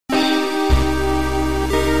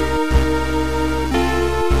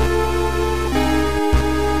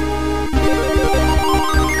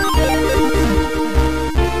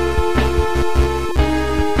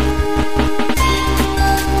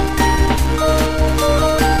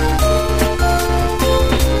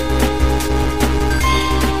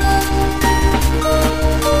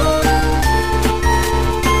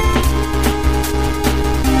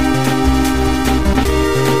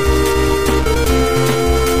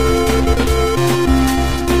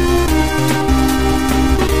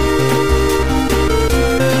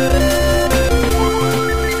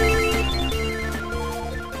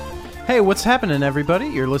What's happening, everybody?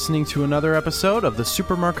 You're listening to another episode of the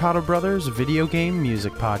Super Marcato Brothers Video Game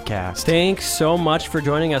Music Podcast. Thanks so much for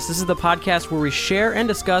joining us. This is the podcast where we share and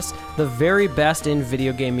discuss the very best in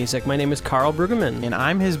video game music. My name is Carl Brueggemann. And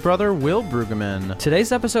I'm his brother, Will Brueggemann.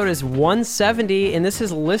 Today's episode is 170, and this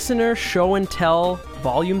is Listener Show and Tell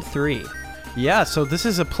Volume 3. Yeah, so this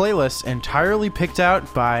is a playlist entirely picked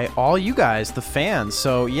out by all you guys, the fans.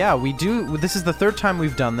 So yeah, this is the third time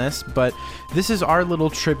we've done this, but this is our little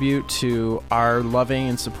tribute to our loving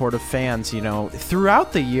and supportive fans. You know,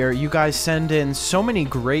 throughout the year, you guys send in so many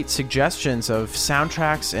great suggestions of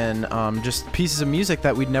soundtracks and just pieces of music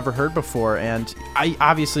that we'd never heard before. And I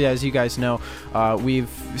obviously, as you guys know, we've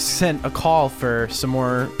sent a call for some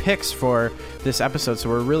more picks for this episode, so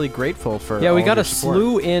we're really grateful for we got a support.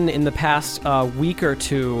 slew in the past week or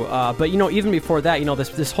two, but even before that,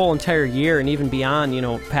 this whole entire year and even beyond,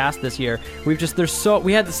 past this year,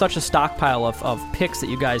 we had such a stockpile of picks that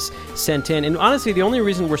you guys sent in. And honestly, the only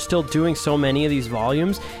reason we're still doing so many of these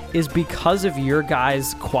volumes is because of your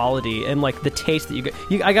guys' quality and like the taste that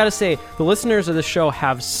I gotta say, the listeners of the show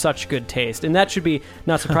have such good taste, and that should be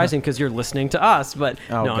not surprising because you're listening to us. But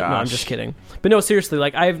no, I'm just kidding. But no, seriously,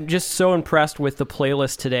 like I'm just so impressed with the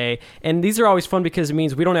playlist today, and these are always fun because it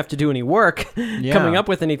means we don't have to do any work coming up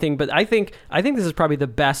with anything. But I think this is probably the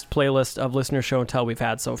best playlist of Listener Show and Tell we've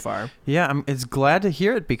had so far. Yeah, it's glad to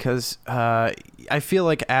hear it because I feel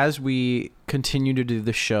like as we continue to do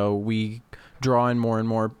the show, we draw in more and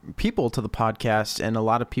more people to the podcast, and a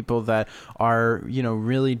lot of people that are,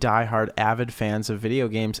 really diehard avid fans of video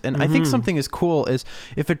games. And I think something is cool is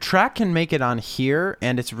if a track can make it on here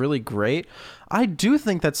and it's really great, I do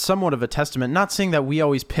think that's somewhat of a testament. Not saying that we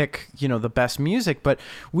always pick, the best music, but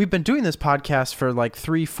we've been doing this podcast for like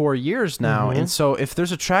 3-4 years now. And so if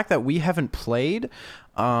there's a track that we haven't played,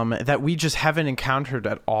 that we just haven't encountered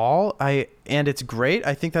at all, and it's great,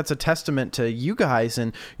 I think that's a testament to you guys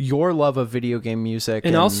and your love of video game music.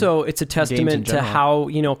 And also it's a testament to how,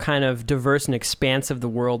 kind of diverse and expansive the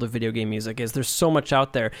world of video game music is. There's so much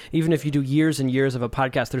out there. Even if you do years and years of a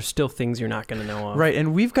podcast, there's still things you're not going to know of. Right,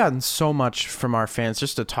 and we've gotten so much from our fans.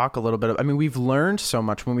 Just to talk a little bit, we've learned so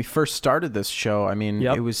much. When we first started this show,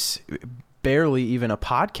 It was barely even a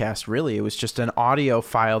podcast, really. It was just an audio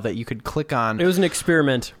file that you could click on. It was an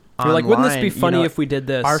experiment. We're like, wouldn't this be funny if we did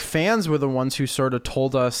this? Our fans were the ones who sort of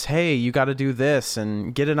told us, hey, you got to do this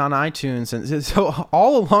and get it on iTunes. And so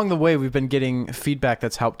all along the way, we've been getting feedback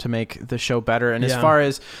that's helped to make the show better. And as far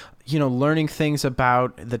as learning things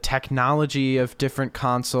about the technology of different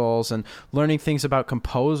consoles and learning things about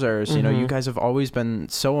composers, you guys have always been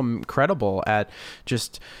so incredible at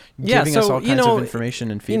just giving us all kinds of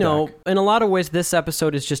information and feedback. In a lot of ways, this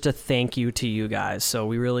episode is just a thank you to you guys. So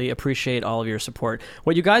we really appreciate all of your support.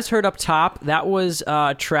 What you guys heard up top, that was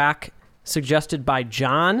a track suggested by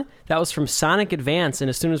John. That was from Sonic Advance, and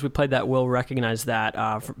as soon as we played that, Will recognized that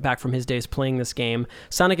back from his days playing this game.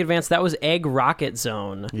 Sonic Advance, that was Egg Rocket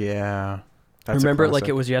Zone. Yeah. I remember it like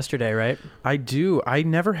it was yesterday, right? I do. I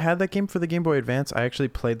never had that game for the Game Boy Advance. I actually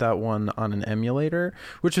played that one on an emulator,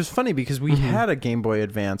 which is funny because we had a Game Boy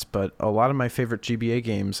Advance, but a lot of my favorite GBA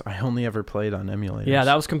games I only ever played on emulators. Yeah,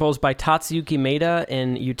 that was composed by Tatsuyuki Maeda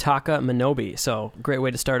and Yutaka Minobi, so great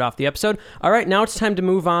way to start off the episode. All right, now it's time to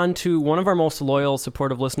move on to one of our most loyal,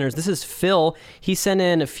 supportive listeners. This is Phil. He sent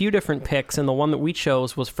in a few different picks, and the one that we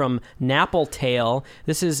chose was from Napple Tale.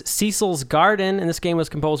 This is Cecil's Garden, and this game was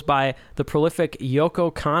composed by the prolific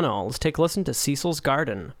Yoko Kanno. Let's take a listen to Cecil's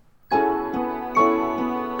Garden.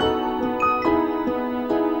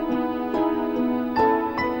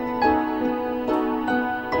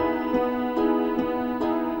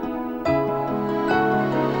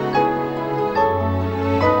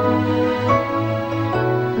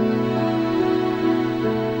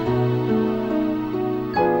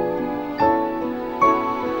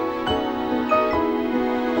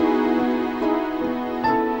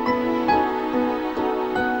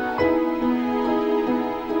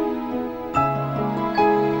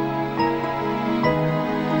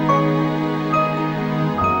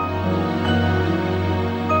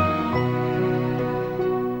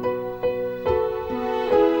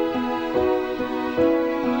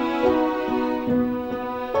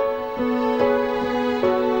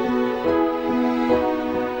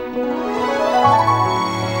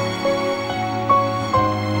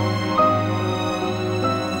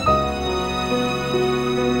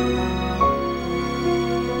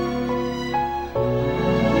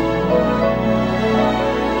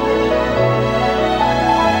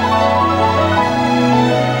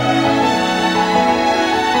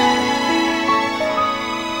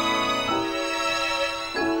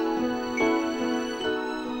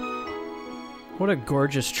 a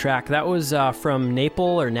gorgeous track. That was from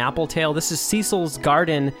Napple Tale. This is Cecil's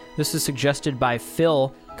Garden. This is suggested by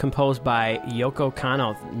Phil, composed by Yoko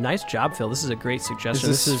Kanno. Nice job, Phil. This is a great suggestion.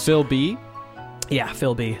 This is Phil B? Yeah,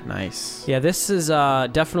 Phil B. Nice. Yeah, this is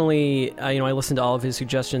definitely, I listened to all of his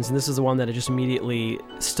suggestions, and this is the one that just immediately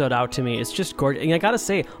stood out to me. It's just gorgeous. And I gotta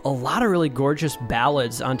say, a lot of really gorgeous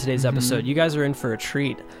ballads on today's episode. You guys are in for a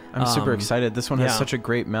treat. I'm super excited. This one has such a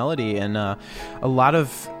great melody and a lot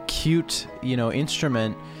of cute,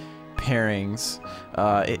 instrument pairings.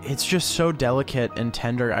 It's just so delicate and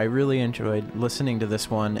tender. I really enjoyed listening to this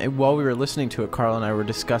one. While we were listening to it, Carl and I were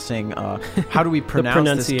discussing how do we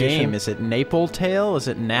pronounce this game? Is it Napple Tale? Is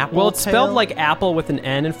it Napple? Well, it's spelled like apple with an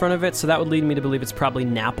N in front of it, so that would lead me to believe it's probably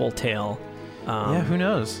Napple Tale. Yeah, who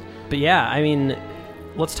knows? But yeah,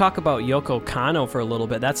 let's talk about Yoko Kanno for a little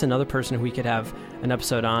bit. That's another person who we could have an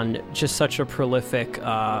episode on. Just such a prolific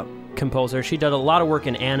composer. She did a lot of work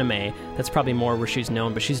in anime. That's probably more where she's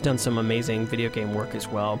known, but she's done some amazing video game work as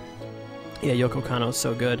well. Yeah, Yoko Kanno is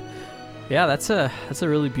so good. Yeah, that's a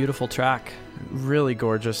really beautiful track. Really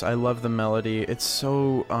gorgeous. I love the melody. It's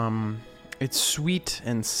so it's sweet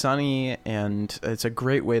and sunny, and it's a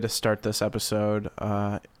great way to start this episode.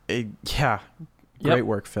 Great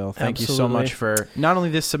work, Phil. Thank you so much for not only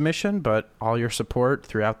this submission, but all your support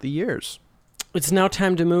throughout the years. It's now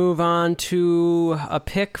time to move on to a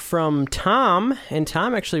pick from Tom, and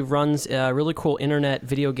Tom actually runs a really cool internet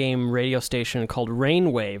video game radio station called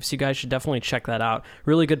Rainwaves. You guys should definitely check that out.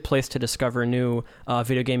 Really good place to discover new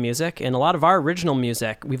video game music, and a lot of our original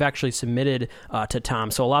music we've actually submitted to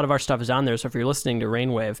Tom, so a lot of our stuff is on there, so if you're listening to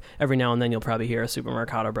Rainwave, every now and then you'll probably hear a Super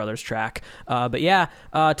Mercado Brothers track.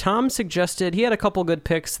 Tom suggested, he had a couple good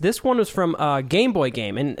picks. This one was from a Game Boy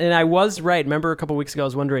game, and I was right. Remember a couple weeks ago I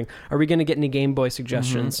was wondering, are we going to get any Game Boy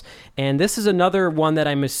suggestions? And this is another one that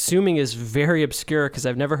I'm assuming is very obscure because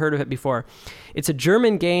I've never heard of it before. It's a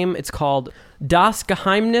German game. It's called Das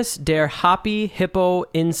Geheimnis der Happy Hippo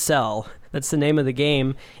Incel. That's the name of the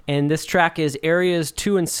game. And this track is Areas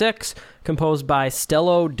 2 and 6, composed by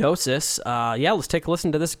Stello Dosis. Let's take a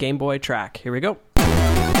listen to this Game Boy track. Here we go.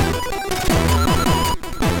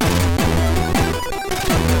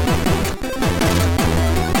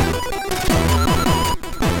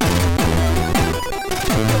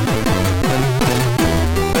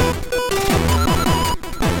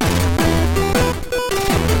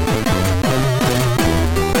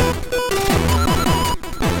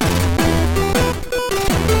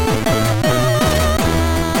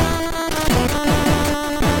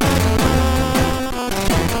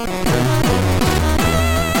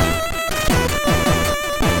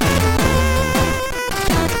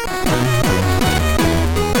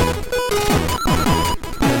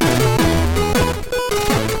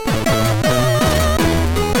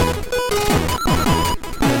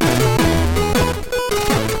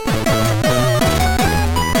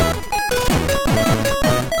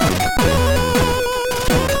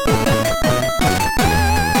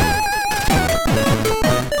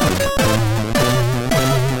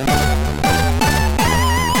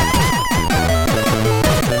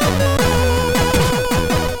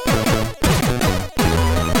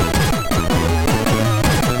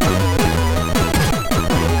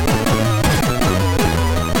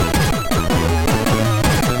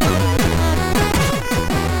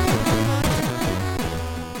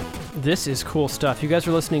 This is cool stuff. You guys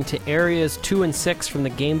are listening to Areas 2 and 6 from the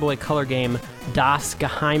Game Boy Color game Das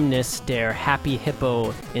Geheimnis der Happy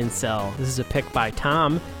Hippo Incel. This is a pick by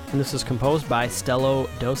Tom, and this is composed by Stello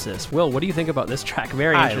Dosis. Will, what do you think about this track?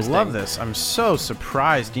 Very interesting. I love this. I'm so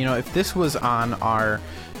surprised. If this was on our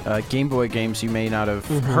Game Boy games you may not have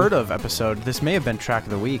heard of episode, this may have been track of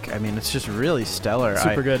the week. It's just really stellar.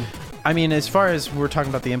 Super good. As far as we're talking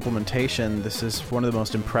about the implementation, this is one of the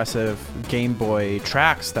most impressive Game Boy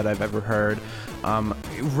tracks that I've ever heard.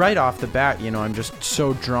 Right off the bat, I'm just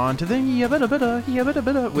so drawn to the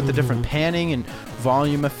with the different panning and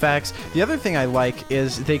volume effects. The other thing I like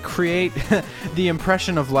is they create the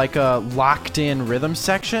impression of like a locked-in rhythm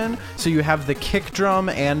section. So you have the kick drum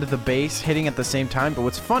and the bass hitting at the same time. But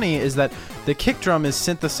what's funny is that the kick drum is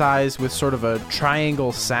synthesized with sort of a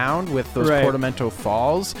triangle sound with those portamento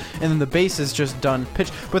falls, and then the bass is just done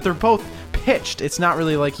pitched. But they're both pitched. It's not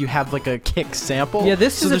really like you have like a kick sample. Yeah,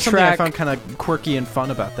 this is a track I found kind of quirky and fun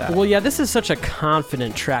about that. Well, yeah, this is such a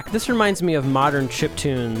confident track. This reminds me of modern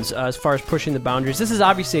chiptunes as far as pushing the boundaries. This is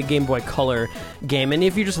obviously a Game Boy Color game, and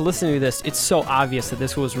if you're just listening to this, it's so obvious that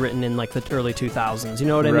this was written in like the early 2000s. You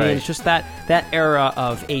know what I mean? It's just that era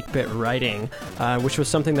of 8-bit writing, which was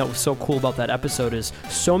something that was so cool about that episode. Is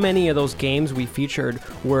so many of those games we featured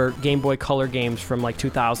were Game Boy Color games from like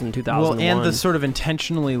 2000, 2001. Well, and the sort of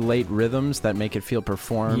intentionally late rhythms drums that make it feel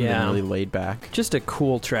performed and really laid back. Just a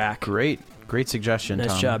cool track. Great suggestion, Tom.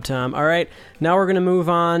 Nice job, Tom. All right, now we're going to move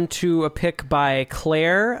on to a pick by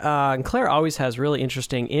Claire. And Claire always has really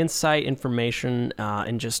interesting insight, information,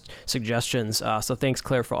 and just suggestions. So thanks,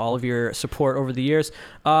 Claire, for all of your support over the years.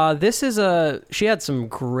 She had some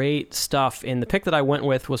great stuff, and the pick that I went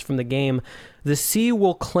with was from the game The Sea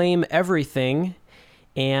Will Claim Everything.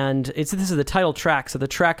 And this is the title track, so the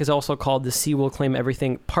track is also called The Sea Will Claim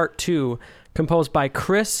Everything Part 2, composed by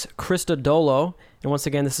Chris Christodoulou. And once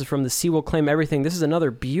again, this is from The Sea Will Claim Everything. This is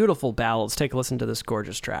another beautiful ballad. Let's take a listen to this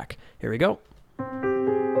gorgeous track. Here we go.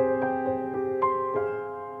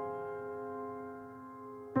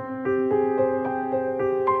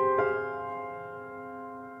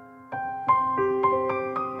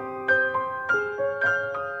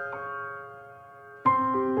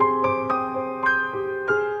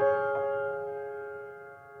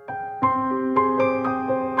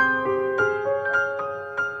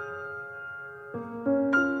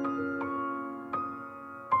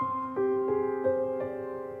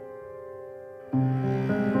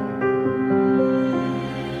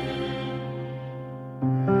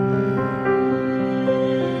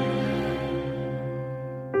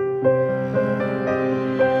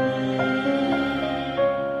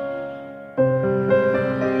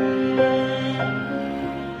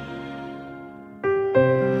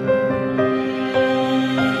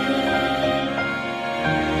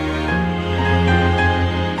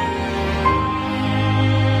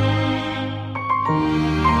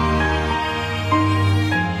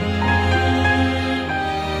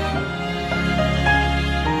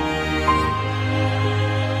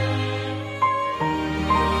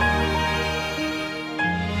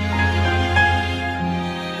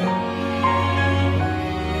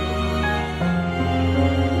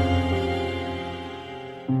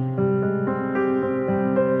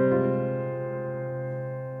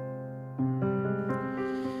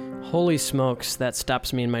 Holy smokes, that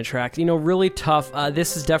stops me in my tracks. Really tough.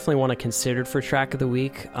 This is definitely one I considered for track of the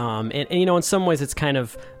week. And in some ways it's kind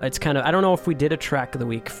of, I don't know if we did a track of the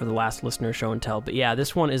week for the last listener show and tell, but yeah,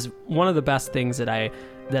 this one is one of the best things that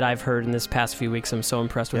I've heard in this past few weeks. I'm so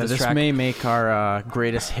impressed with this track. This may make our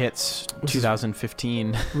greatest hits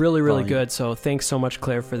 2015. Really, really good. So thanks so much,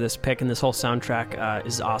 Claire, for this pick, and this whole soundtrack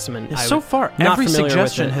is awesome. And so far, every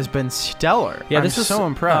suggestion has been stellar. Yeah, I'm so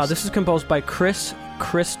impressed. This is composed by Chris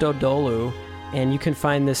Christodoulou, and you can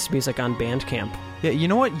find this music on Bandcamp. Yeah, you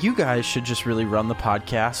know what? You guys should just really run the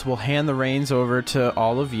podcast. We'll hand the reins over to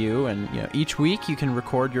all of you, and each week you can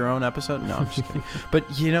record your own episode. No, I'm just kidding.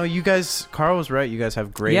 But you guys, Carl was right. You guys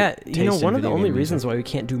have great. Yeah, taste one in of the video only game reasons music. why we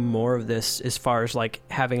can't do more of this, as far as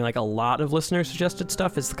having a lot of listener suggested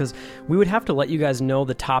stuff, is because we would have to let you guys know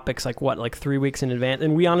the topics 3 weeks in advance,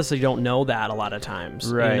 and we honestly don't know that a lot of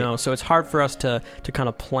times. Right. So it's hard for us to kind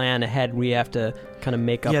of plan ahead. We have to kind of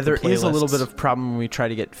make up. Yeah, there the is a little playlists. bit of problem when we try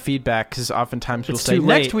to get feedback, because oftentimes we'll It's say too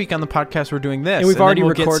late. next week on the podcast we're doing this, And we've already then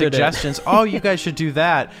we'll recorded get suggestions. Oh, you guys should do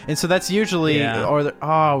that, and so that's usually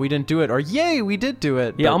we didn't do it, or yay, we did do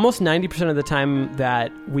it. Yeah, But almost 90% of the time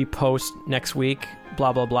that we post next week,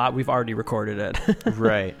 blah blah blah, we've already recorded it.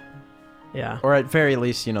 right. Yeah. Or at very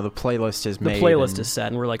least, the playlist is made. The playlist is set,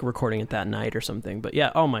 and we're recording it that night or something. But yeah,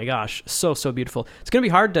 oh my gosh, so beautiful. It's going to be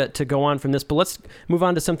hard to go on from this, but let's move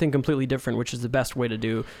on to something completely different, which is the best way to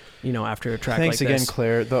do, after a track Thanks like again, this.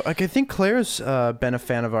 Claire. Though I think Claire's been a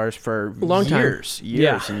fan of ours for Long time. years and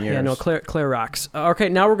years. Yeah, no, Claire rocks. Okay,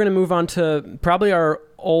 now we're going to move on to probably our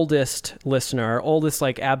oldest listener, our oldest,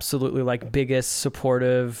 absolutely, biggest,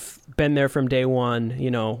 supportive, been there from day one.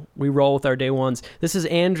 We roll with our day ones. This is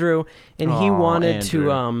Andrew, and he wanted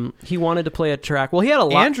to play a track. Well, he had a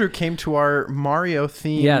lot. Andrew came to our Mario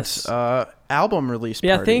themed album release party.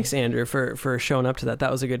 Yeah, thanks, Andrew, for showing up to that.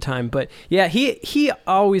 That was a good time. But yeah, he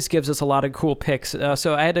always gives us a lot of cool picks.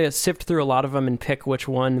 So I had to sift through a lot of them and pick which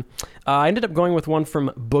one. I ended up going with one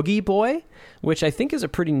from Boogie Boy, which I think is a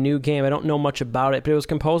pretty new game. I don't know much about it, but it was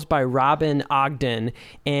composed by Robin Ogden,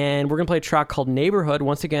 and we're going to play a track called Neighborhood,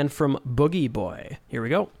 once again from Boogie Boy. Here we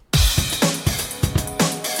go.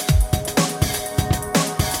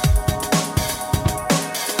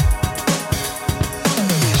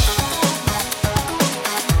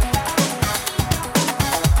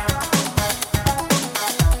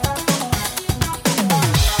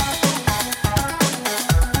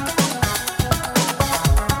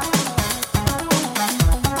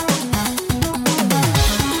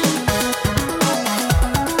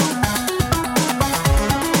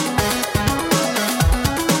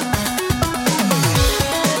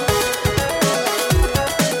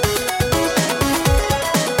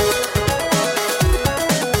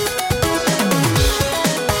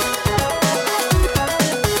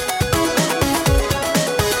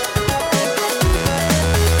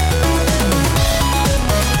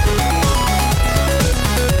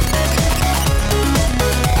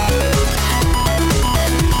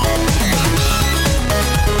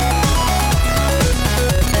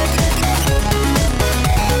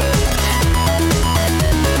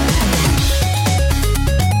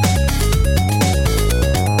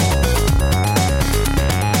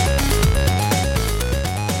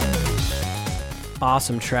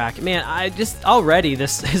 awesome track. Man, already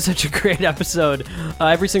this is such a great episode.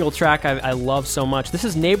 Every single track I love so much. This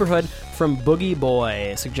is Neighborhood from Boogie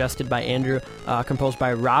Boy, suggested by Andrew, composed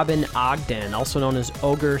by Robin Ogden, also known as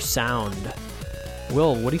Ogre Sound.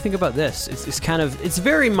 Will, what do you think about this? It's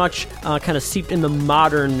very much kind of seeped in the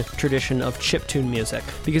modern tradition of chiptune music,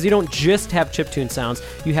 because you don't just have chiptune sounds,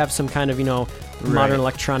 you have some kind of, modern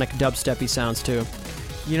electronic dubsteppy sounds too.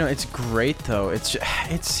 It's great though.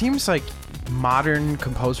 It seems like modern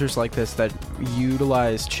composers like this that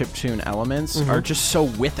utilize chiptune elements are just so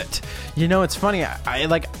with it. It's funny.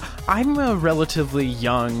 I'm a relatively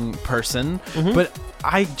young person, but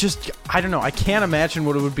I don't know. I can't imagine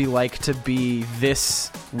what it would be like to be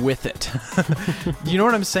this with it. You know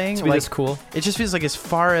what I'm saying? To be this cool. It just feels like, as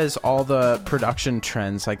far as all the production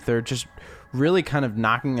trends, like they're just really kind of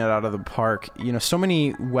knocking it out of the park. So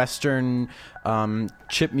many Western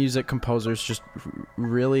chip music composers just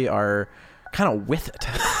really are kind of with it.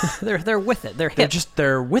 They're with it. They're hip.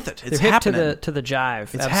 They're with it. It's they're happening. Hip to the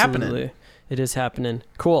jive. It's Absolutely. happening. It is happening.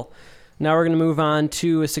 Cool. Now we're going to move on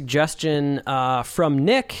to a suggestion from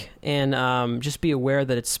Nick, and just be aware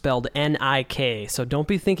that it's spelled N-I-K, so don't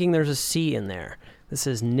be thinking there's a C in there. This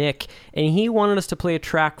is Nick, and he wanted us to play a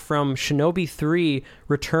track from Shinobi 3,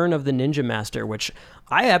 Return of the Ninja Master, which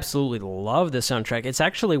I absolutely love this soundtrack. It's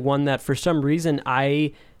actually one that, for some reason,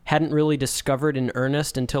 I hadn't really discovered in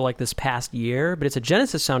earnest until like this past year, but it's a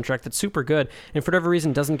Genesis soundtrack that's super good, and for whatever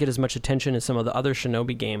reason doesn't get as much attention as some of the other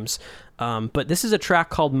Shinobi games. But this is a track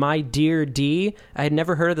called My Dear D. I had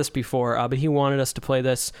never heard of this before, but he wanted us to play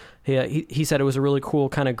this. He said it was a really cool,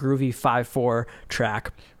 kind of groovy 5/4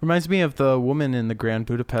 track. Reminds me of the woman in the Grand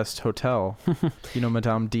Budapest Hotel,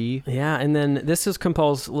 Madame D. Yeah, and then this is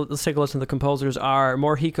composed, let's take a listen. The composers are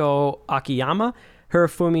Morihiko Akiyama,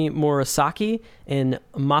 Hirofumi Murasaki, and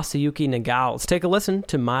Masayuki Nagao. Let's take a listen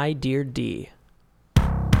to My Dear D.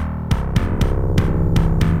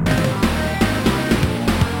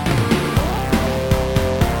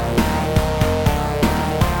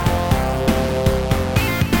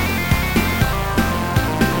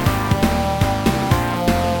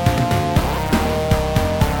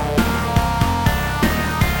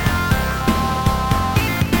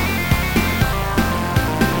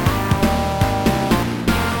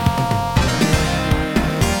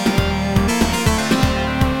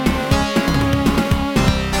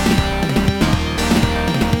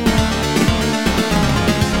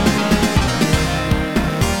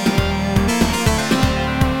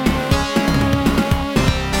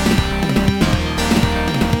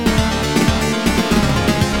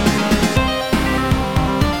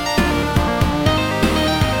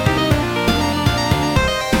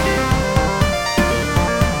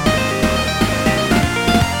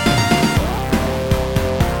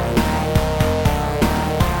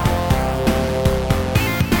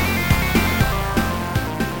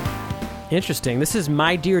 Interesting. This is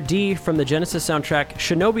My Dear D from the Genesis soundtrack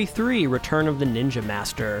Shinobi 3, Return of the Ninja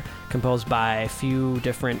Master, composed by a few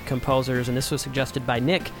different composers, and this was suggested by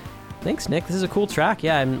Nick. Thanks, Nick. This is a cool track.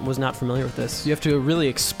 Yeah, I was not familiar with this. You have to really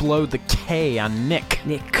explode the K on Nick.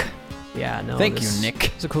 Nick. Yeah, no. Thank you,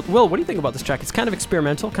 Nick. It's a cool. Will, what do you think about this track? It's kind of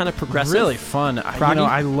experimental, kind of progressive. Really fun.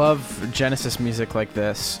 I love Genesis music like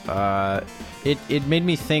this. It made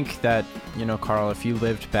me think that, Carl, if you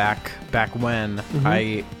lived back when,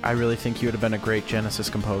 I really think you would have been a great Genesis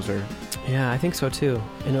composer. Yeah, I think so too.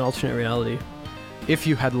 In an alternate reality, if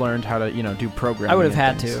you had learned how to, do programming, I would have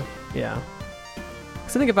had to. Yeah.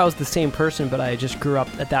 Because I think if I was the same person, but I just grew up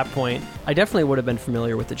at that point, I definitely would have been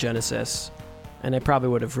familiar with the Genesis. And I probably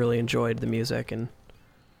would have really enjoyed the music and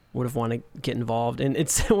would have wanted to get involved. And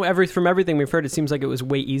it's from everything we've heard, it seems like it was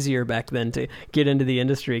way easier back then to get into the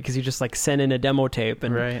industry, because you just send in a demo tape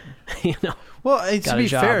and right. Well, to be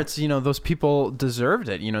fair, it's those people deserved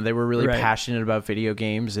it. They were really passionate about video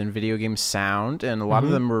games and video game sound, and a lot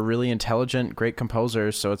of them were really intelligent, great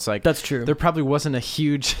composers. So it's like, that's true. There probably wasn't a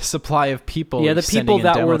huge supply of people. Yeah, the people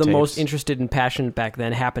that were the most interested and passionate back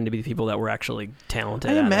then happened to be the people that were actually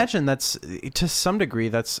talented. I imagine that's, to some degree,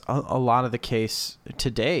 that's a lot of the case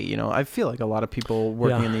today. I feel like a lot of people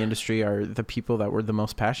working in the industry are the people that were the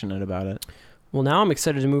most passionate about it. Well, now I'm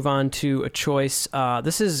excited to move on to a choice.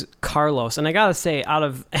 This is Carlos, and I gotta say, out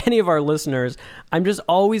of any of our listeners, I'm just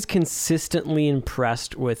always consistently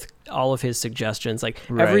impressed with all of his suggestions.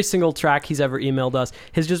 Every single track he's ever emailed us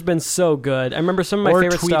has just been so good. I remember some of my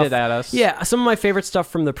favorite stuff. Or tweeted at us. Yeah, some of my favorite stuff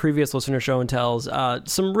from the previous listener show and tells.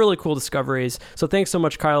 Some really cool discoveries. So thanks so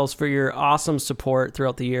much, Carlos, for your awesome support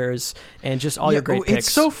throughout the years and just all your great picks.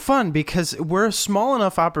 It's so fun because we're a small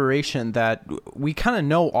enough operation that we kind of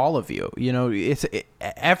know all of you.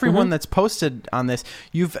 everyone that's posted on this,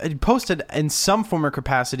 you've posted in some form or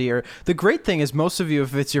capacity. Or the great thing is, most of you,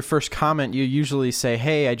 if it's your first comment, you usually say,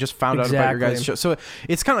 "Hey, I just found out about your guys' show." So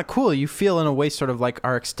it's kind of cool. You feel in a way sort of like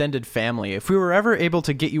our extended family. If we were ever able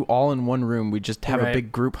to get you all in one room, we'd just have a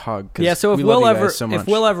big group hug. Yeah. So if Will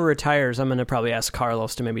ever retires, I'm gonna probably ask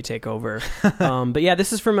Carlos to maybe take over. But yeah,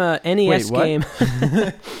 this is from a NES game.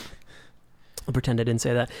 I'll pretend I didn't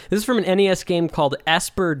say that. This is from an NES game called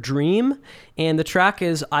Esper Dream, and the track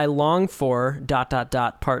is I Long For...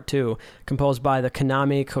 Part 2, composed by the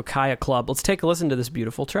Konami Kokaya Club. Let's take a listen to this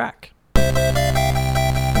beautiful track.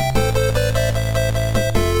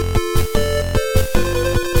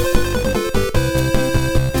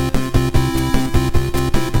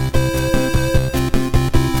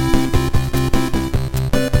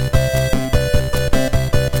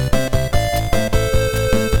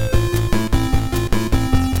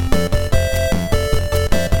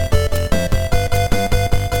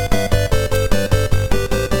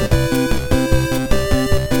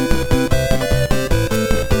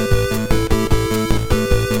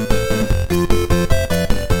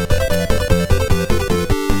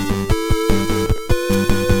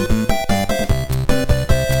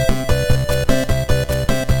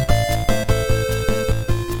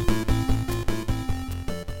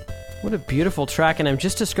 What a beautiful track, and I'm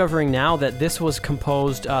just discovering now that this was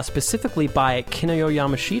composed specifically by Kinuyo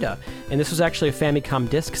Yamashita, and this was actually a Famicom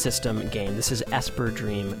Disk System game. This is Esper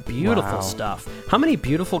Dream. Beautiful stuff. How many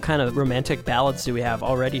beautiful kind of romantic ballads do we have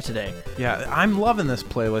already today? Yeah, I'm loving this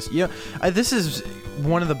playlist. Yeah, this is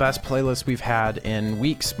one of the best playlists we've had in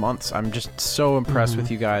weeks, months. I'm just so impressed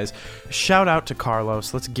with you guys. Shout out to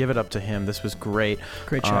Carlos. Let's give it up to him. This was great.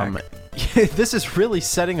 Great track. This is really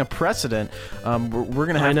setting a precedent. We're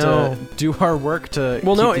going to have to do our work to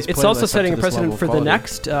it's also setting a precedent for the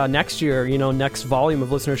next year, next volume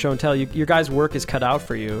of Listener Show and Tell. Your guys' work is cut out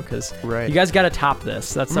for you because you guys got to top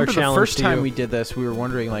this. That's our challenge. The first time we did this, we were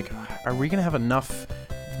wondering, like, are we going to have enough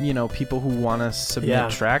people who want to submit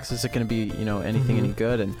tracks? Is it going to be, anything any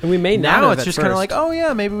good? And we may now it's just kind of like, oh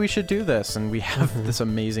yeah, maybe we should do this, and we have this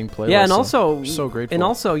amazing playlist. Yeah, and also so grateful. And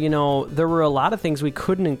also, there were a lot of things we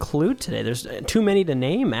couldn't include today. There's too many to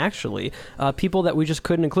name, actually. People that we just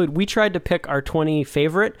couldn't include. We tried to pick our 20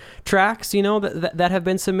 favorite tracks, that have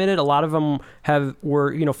been submitted. A lot of them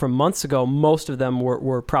were from months ago. Most of them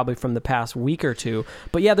were probably from the past week or two.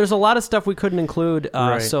 But yeah, there's a lot of stuff we couldn't include.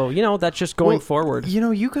 So that's just going forward.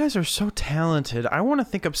 You guys are so talented. I want to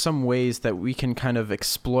think of some ways that we can kind of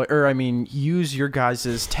exploit, use your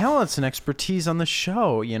guys' talents and expertise on the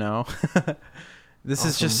show, This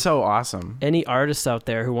is just so awesome. Any artists out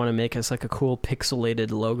there who want to make us like a cool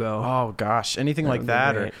pixelated logo? Oh gosh, anything like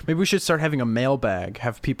that. Or maybe we should start having a mailbag,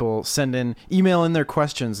 have people email in their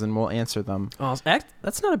questions, and we'll answer them. Oh,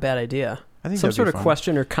 that's not a bad idea. I think some sort of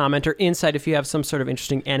question or comment or insight if you have some sort of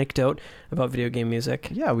interesting anecdote about video game music.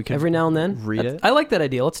 Yeah, we can every now and then read it. I like that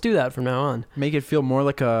idea. Let's do that from now on. Make it feel more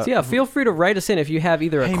like a... So yeah, feel free to write us in if you have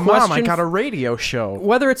either a question... Hey, Mom, I got a radio show.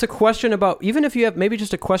 Whether it's a question about... Even if you have maybe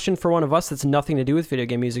just a question for one of us that's nothing to do with video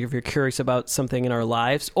game music, if you're curious about something in our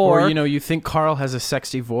lives, or you think Carl has a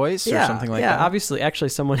sexy voice or something like that. Yeah, obviously. Actually,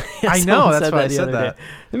 someone... I know, that's why I said that.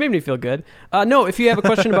 It made me feel good. No, if you have a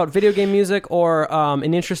question about video game music or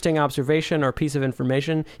an interesting observation or piece of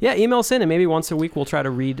information, email us in, and maybe once a week we'll try to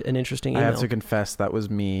read an interesting email. I have to confess, that was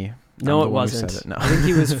me. No, it wasn't. No. I think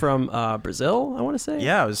he was from Brazil, I want to say.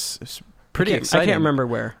 Yeah, it was pretty exciting. I can't remember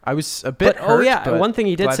where. I was a bit hurt, but one thing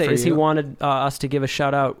he did say is he wanted us to give a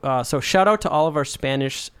shout out. So shout out to all of our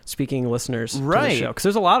Spanish-speaking listeners to the show, because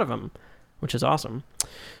there's a lot of them, which is awesome.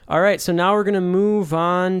 All right, so now we're going to move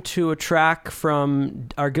on to a track from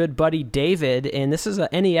our good buddy David, and this is a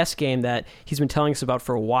NES game that he's been telling us about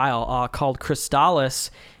for a while called Crystallis,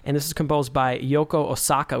 and this is composed by Yoko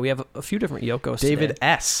Osaka. We have a few different Yokos David today.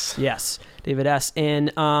 S. Yes, David S.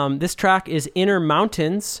 And this track is Inner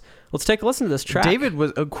Mountains. Let's take a listen to this track. David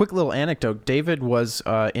was a quick little anecdote. David was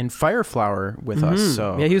in Fireflower with us.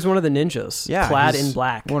 So yeah, he was one of the ninjas, clad in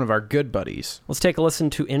black. One of our good buddies. Let's take a listen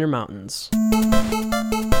to Inner Mountains.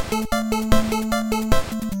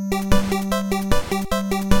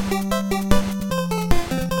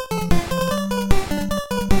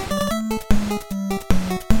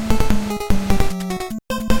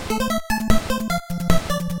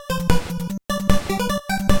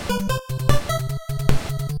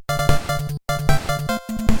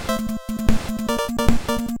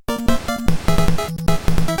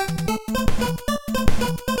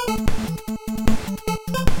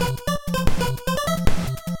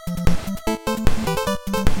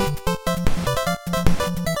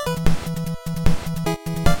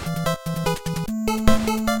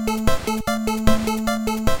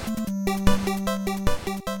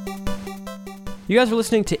 You guys are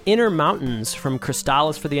listening to Inner Mountains from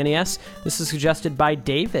Crystalis for the NES. This is suggested by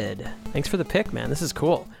David. Thanks for the pick, man. This is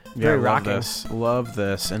cool. Very rocking. Love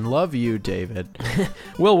this. And love you, David.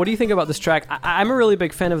 Will, what do you think about this track? I'm a really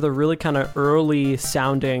big fan of the really kind of early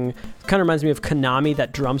sounding, kind of reminds me of Konami,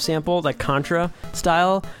 that drum sample, like Contra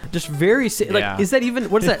style. Just very, is that even,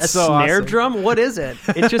 what is that, a snare drum? What is it?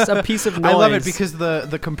 It's just a piece of noise. I love it because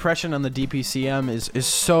the compression on the DPCM is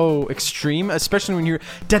so extreme, especially when you're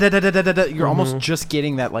da-da-da-da-da-da, you're almost just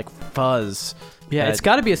getting that like fuzz. Yeah, it's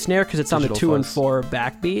got to be a snare because it's on the 2 and 4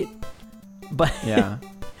 backbeat. But yeah.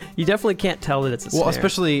 You definitely can't tell that it's a snare. Well,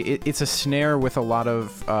 especially it's a snare with a lot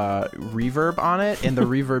of reverb on it, and the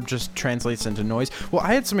reverb just translates into noise. Well,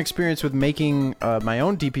 I had some experience with making my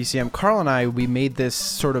own DPCM. Carl and I, we made this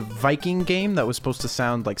sort of Viking game that was supposed to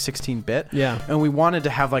sound like 16-bit. Yeah. And we wanted to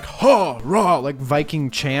have like, ha, rah, like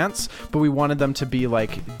Viking chants, but we wanted them to be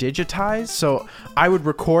like digitized. So I would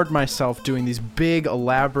record myself doing these big,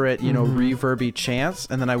 elaborate, reverby chants,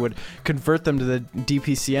 and then I would convert them to the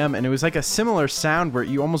DPCM, and it was like a similar sound where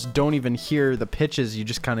you almost don't even hear the pitches, you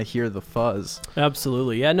just kind of hear the fuzz.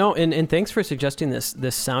 Absolutely. Yeah, no, and thanks for suggesting this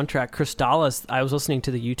soundtrack. Crystalis, I was listening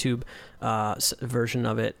to the YouTube version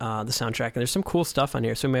of it, the soundtrack, and there's some cool stuff on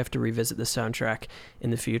here, so we may have to revisit the soundtrack in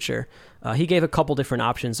the future. He gave a couple different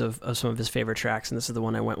options of some of his favorite tracks, and this is the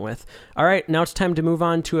one I went with. All right, now it's time to move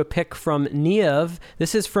on to a pick from Niev.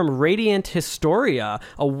 This is from Radiant Historia,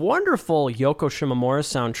 a wonderful Yoko Shimomura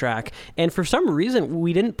soundtrack, and for some reason,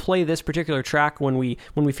 we didn't play this particular track when we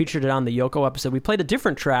featured it on the Yoko episode. We played a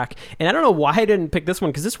different track, and I don't know why I didn't pick this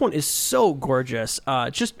one, because this one is so gorgeous.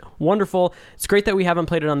 It's just wonderful. It's great that we haven't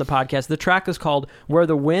played it on the podcast. The track is called Where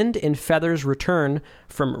the Wind and Feathers Return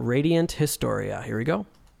from Radiant Historia. Here we go.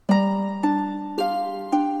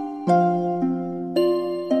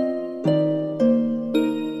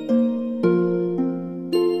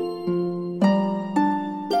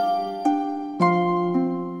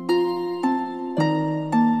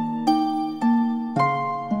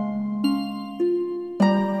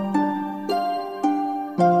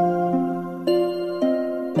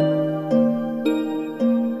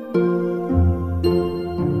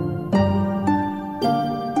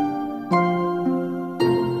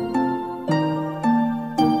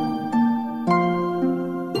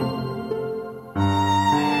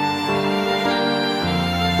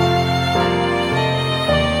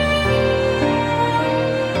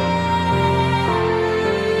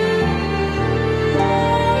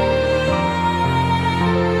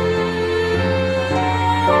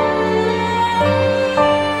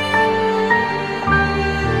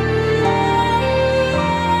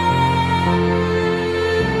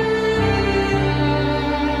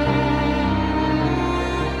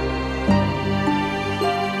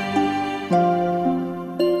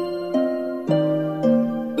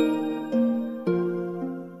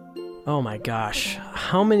 Gosh,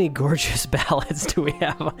 how many gorgeous ballads do we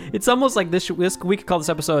have? It's almost like this we could call this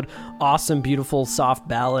episode Awesome Beautiful Soft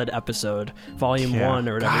Ballad Episode Volume 1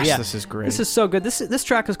 or whatever. Gosh, this is great. This is so good. This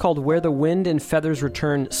track is called Where the Wind and Feathers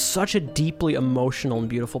Return. Such a deeply emotional and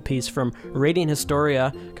beautiful piece from Radiant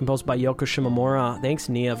Historia, composed by Yoko Shimomura. Thanks,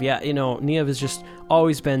 Niev. Yeah, Niev has just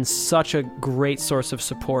always been such a great source of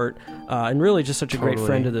support and really just such a great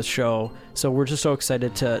friend of this show. So we're just so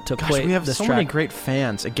excited to play this track. We have so many great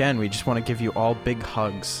fans. Again, we just want to give you all big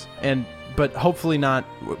hugs. But hopefully not.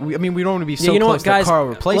 We don't want to be so close that Carl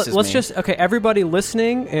replaces let's me. just, everybody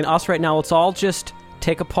listening and us right now, let's all just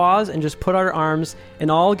take a pause and just put out our arms and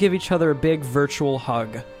all give each other a big virtual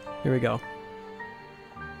hug. Here we go.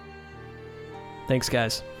 Thanks,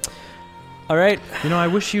 guys. All right. I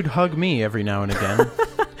wish you'd hug me every now and again.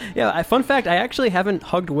 Yeah, fun fact, I actually haven't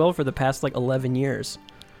hugged Will for the past 11 years.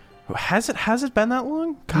 Has it been that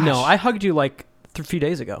long? Gosh. No, I hugged you a few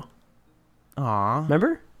days ago. Aw.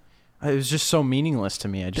 Remember? It was just so meaningless to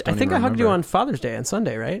me. I think I hugged you on Father's Day on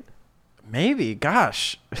Sunday, right? Maybe.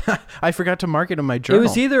 Gosh, I forgot to mark it in my journal. It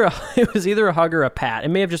was either a hug or a pat. It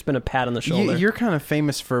may have just been a pat on the shoulder. You're kind of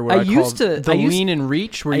famous for what I call the lean and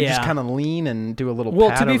reach, where you just kind of lean and do a little pat over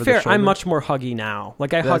the shoulder. Well, to be fair, I'm much more huggy now.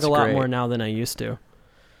 I hug a lot more now than I used to.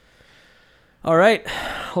 All right,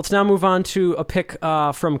 let's now move on to a pick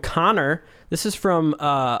from Connor. This is from,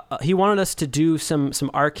 he wanted us to do some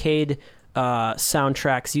arcade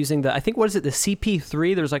soundtracks using the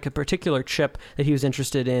CP3. There's a particular chip that he was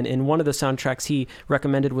interested in, and one of the soundtracks he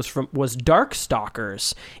recommended was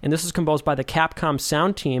Darkstalkers, and this is composed by the Capcom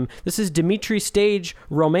sound team. This is Dimitri Stage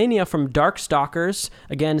Romania from Darkstalkers,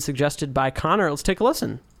 again suggested by Connor. Let's take a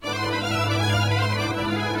listen.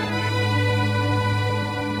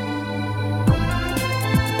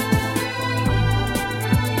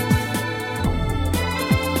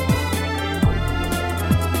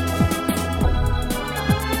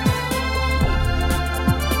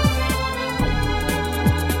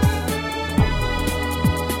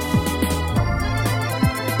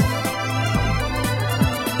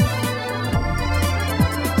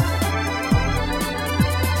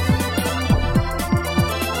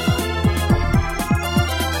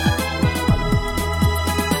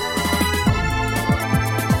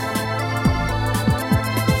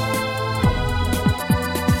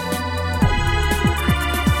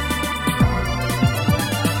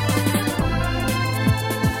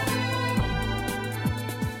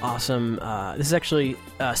 awesome. This is actually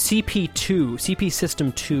CP2. CP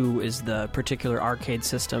System 2 is the particular arcade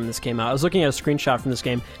system this came out. I was looking at a screenshot from this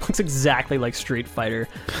game. It looks exactly like Street Fighter.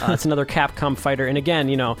 It's another Capcom fighter. And again,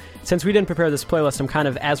 since we didn't prepare this playlist, I'm kind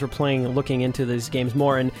of, as we're playing, looking into these games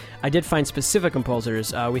more. And I did find specific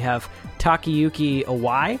composers. We have Takayuki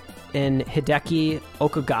Iwai and Hideki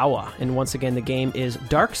Okagawa. And once again, the game is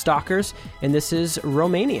Darkstalkers, and this is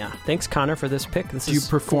Romania. Thanks, Connor, for this pick. Do you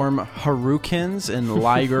perform Haroukens and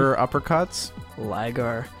Liger uppercuts?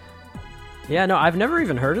 Liger. Yeah, no, I've never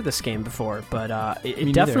even heard of this game before, but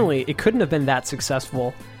it definitely, it couldn't have been that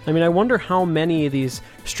successful. I mean, I wonder how many of these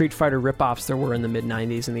Street Fighter ripoffs there were in the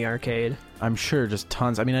mid-90s in the arcade. I'm sure just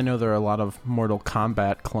tons. I mean, I know there are a lot of Mortal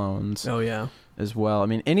Kombat clones. Oh, yeah. As well. I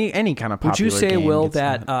mean, any kind of popular game. Would you say, game Will,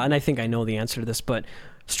 that, and I think I know the answer to this, but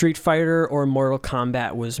Street Fighter or Mortal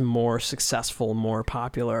Kombat was more successful, more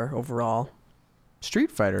popular overall? Street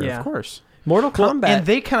Fighter, of course. Mortal Kombat. And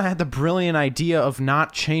they kind of had the brilliant idea of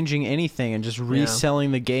not changing anything and just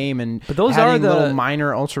reselling the game and adding little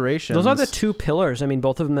minor alterations. Those are the two pillars. I mean,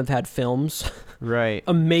 both of them have had films. Right.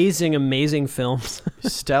 Amazing films.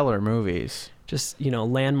 Stellar movies. Just,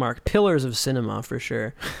 landmark pillars of cinema for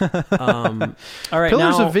sure. All right,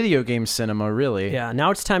 pillars of video game cinema, really. Yeah, now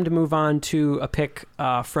it's time to move on to a pick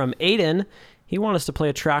from Aiden. He wanted us to play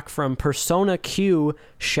a track from Persona Q,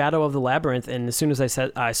 Shadow of the Labyrinth, and as soon as I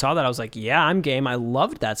saw that, I was like, yeah, I'm game. I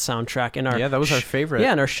loved that soundtrack. That was our favorite.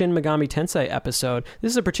 Yeah, in our Shin Megami Tensei episode.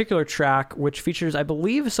 This is a particular track which features, I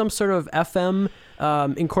believe, some sort of FM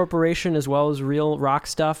incorporation as well as real rock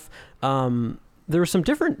stuff. There were some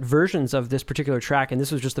different versions of this particular track, and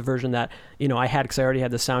this was just the version that I had because I already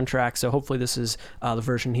had the soundtrack. So hopefully this is the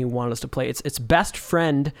version he wanted us to play. It's Best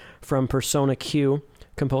Friend from Persona Q,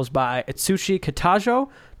 composed by Itsushi Kitajo,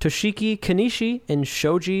 Toshiki Kanishi, and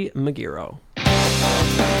Shoji Meguro.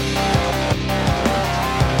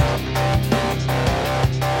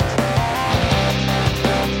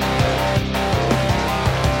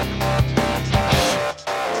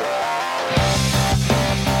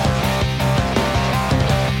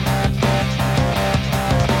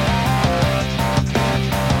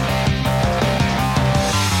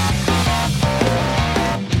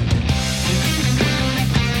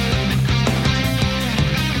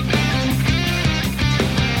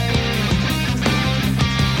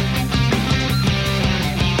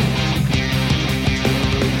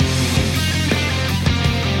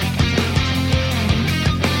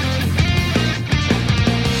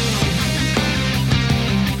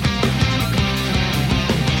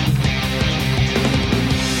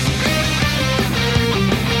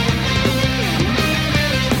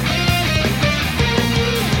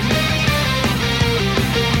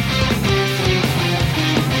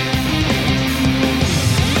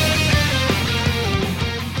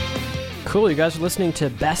 Cool, you guys are listening to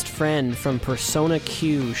Best Friend from Persona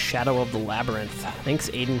Q, Shadow of the Labyrinth. Thanks,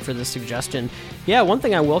 Aiden, for the suggestion. Yeah, one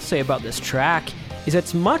thing I will say about this track is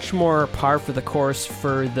it's much more par for the course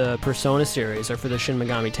for the Persona series, or for the Shin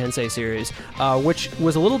Megami Tensei series, which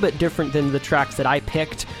was a little bit different than the tracks that I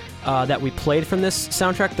picked that we played from this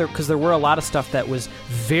soundtrack, because there were a lot of stuff that was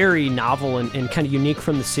very novel and kind of unique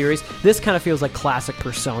from the series. This kind of feels like classic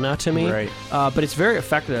Persona to me, right? But it's very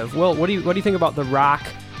effective. Will, what do you think about the rock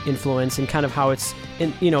influence and kind of how it's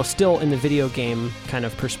still in the video game kind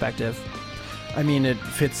of perspective? I mean, it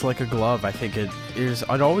fits like a glove. I think it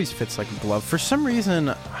always fits like a glove. For some reason,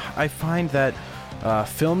 I find that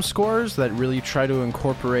film scores that really try to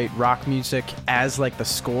incorporate rock music as like the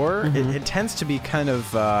score, it tends to be kind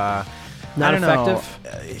of not effective.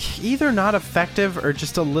 Either not effective or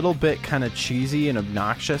just a little bit kind of cheesy and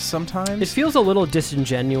obnoxious sometimes. It feels a little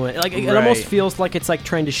disingenuous. Like it almost feels like it's like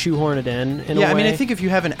trying to shoehorn it in a way. I mean, I think if you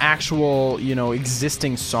have an actual,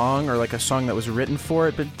 existing song or like a song that was written for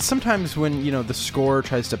it, but sometimes when, the score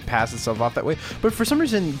tries to pass itself off that way. But for some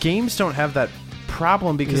reason, games don't have that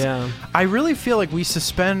problem, because I really feel like we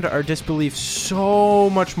suspend our disbelief so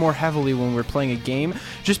much more heavily when we're playing a game,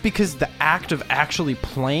 just because the act of actually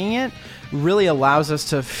playing it really allows us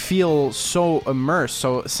to feel so immersed.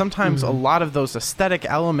 So sometimes a lot of those aesthetic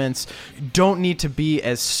elements don't need to be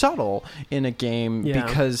as subtle in a game,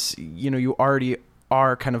 because you already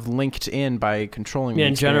are kind of linked in by controlling the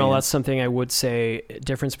in experience. General, that's something I would say.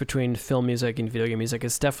 Difference between film music and video game music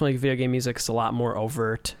is definitely video game music is a lot more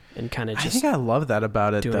overt and kind of just. I think I love that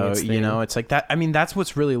about it, though. It's like that. I mean, that's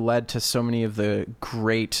what's really led to so many of the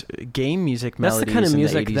great game music melodies. That's the kind of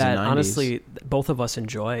music in the 80s that and 90s. honestly both of us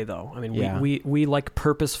enjoy, though. I mean, we like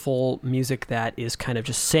purposeful music that is kind of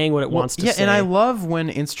just saying what it wants to say. Yeah, and I love when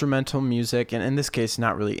instrumental music, and in this case,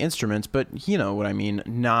 not really instruments, but you know what I mean,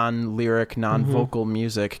 non-lyric, non-vocal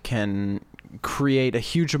music can create a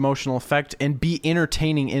huge emotional effect and be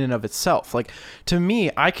entertaining in and of itself. Like, to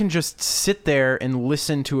me, I can just sit there and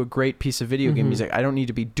listen to a great piece of video game music. I don't need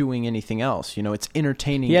to be doing anything else. You know, it's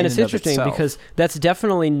entertaining. Yeah, and in it's and interesting of itself. because that's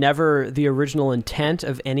definitely never the original intent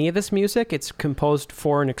of any of this music. It's composed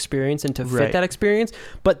for an experience and to fit Right. that experience.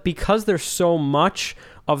 But because there's so much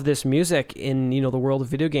of this music in, you know, the world of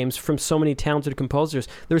video games from so many talented composers,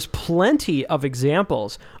 there's plenty of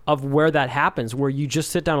examples of where that happens, where you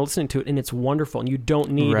just sit down listening to it and it's wonderful and you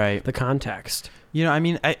don't need Right. the context. You know, I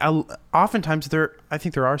mean, I oftentimes I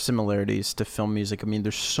think there are similarities to film music. I mean,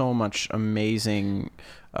 there's so much amazing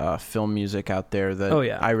film music out there that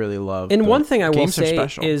I really love. And but one thing I will games are say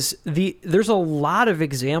special. is there's a lot of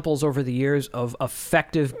examples over the years of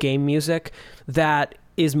effective game music that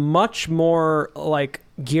is much more like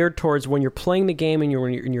geared towards when you're playing the game and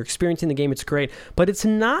when you're experiencing the game, it's great. But it's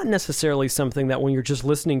not necessarily something that when you're just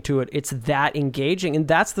listening to it, it's that engaging. And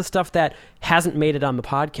that's the stuff that hasn't made it on the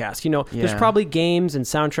podcast. You know, there's probably games and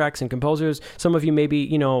soundtracks and composers. Some of you may be,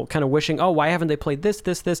 you know, kind of wishing, oh, why haven't they played this?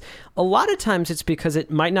 A lot of times it's because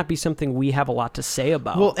it might not be something we have a lot to say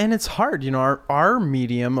about. Well, and it's hard. You know, our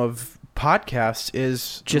medium of podcast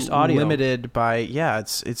is just audio, limited by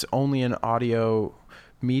it's only an audio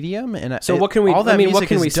medium. And so what can we? All that what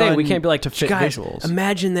can music we is say? done We can't be like, to fit guys, visuals.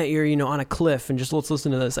 imagine that you're, you know, on a cliff and just let's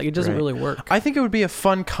listen to this. Like, it doesn't really work. I think it would be a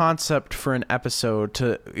fun concept for an episode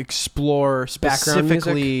to explore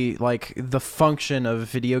specifically like the function of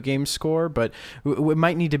video game score, but it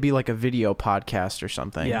might need to be like a video podcast or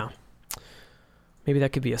something. Yeah. Maybe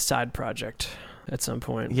that could be a side project at some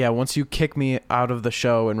point. Yeah, once you kick me out of the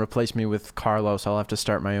show and replace me with Carlos, I'll have to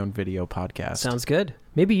start my own video podcast. Sounds good.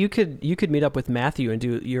 Maybe you could meet up with Matthew and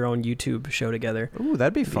do your own YouTube show together. Ooh,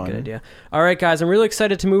 that'd be fun. A good idea. All right, guys, I'm really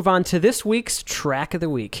excited to move on to this week's Track of the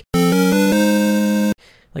Week.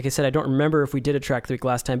 Like I said, I don't remember if we did a Track of the Week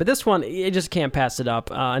last time, but this one, you just can't pass it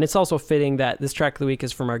up. And it's also fitting that this Track of the Week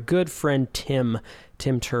is from our good friend Tim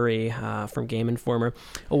Turry from Game Informer.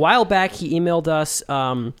 A while back, he emailed us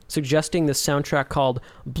suggesting this soundtrack called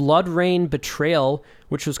Blood Rain Betrayal,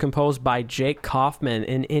 which was composed by Jake Kaufman.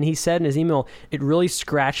 And he said in his email, it really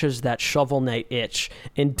scratches that Shovel Knight itch.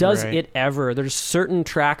 And does it ever? There's certain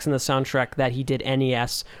tracks in the soundtrack that he did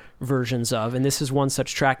NES versions of, and this is one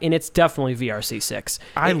such track, and it's definitely VRC6.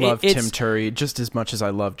 I love Tim Turry just as much as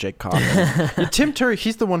I love Jake Kaufman. Tim Turry,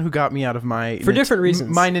 he's the one who got me out of my for different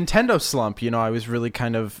reasons. My Nintendo slump. You know, I was really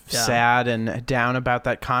kind of sad and down about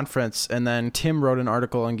that conference, and then Tim wrote an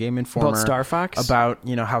article on Game Informer about Star Fox, about,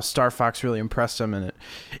 you know, how Star Fox really impressed him, and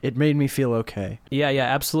it made me feel okay. Yeah,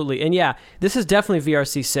 absolutely. And yeah, this is definitely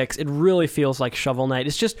VRC6. It really feels like Shovel Knight.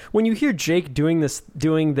 It's just when you hear Jake doing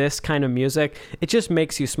this kind of music, it just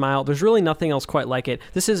makes you smile. There's really nothing else quite like it.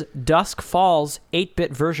 This is Dusk Falls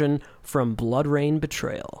 8-bit version from Blood Rain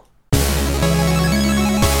Betrayal.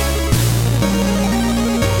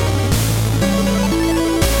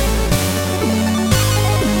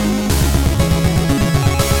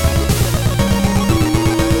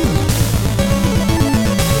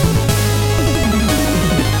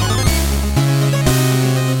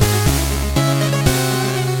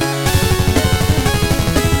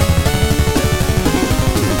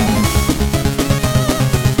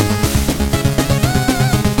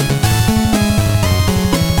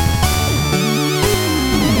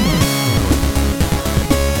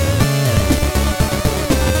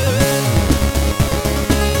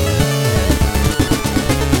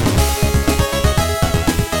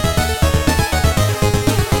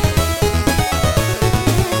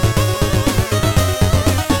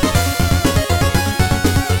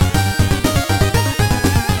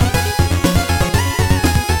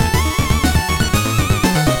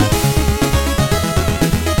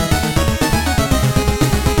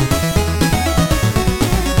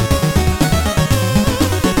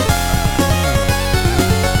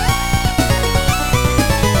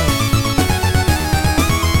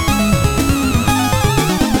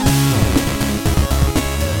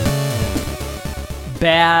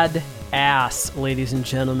 Bad ass, ladies and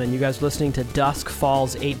gentlemen. You guys are listening to Dusk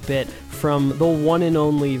Falls 8-bit from the one and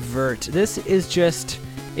only Vert. This is just,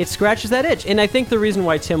 it scratches that itch. And I think the reason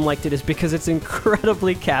why Tim liked it is because it's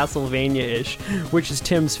incredibly Castlevania-ish, which is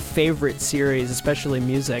Tim's favorite series, especially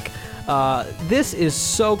music. This is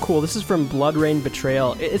so cool. This is from Blood Rain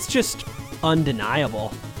Betrayal. It's just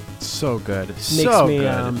undeniable. So good. Makes me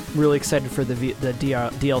really excited for the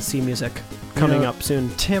DLC music coming up soon.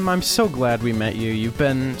 Tim, I'm so glad we met you. You've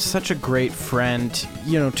been such a great friend,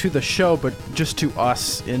 you know, to the show, but just to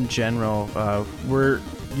us in general.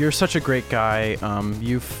 You're such a great guy.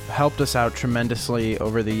 You've helped us out tremendously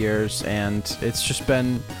over the years, and it's just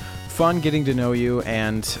been fun getting to know you,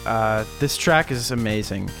 and this track is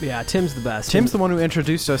amazing. Yeah, Tim's the best. Tim's the one who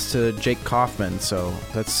introduced us to Jake Kaufman, so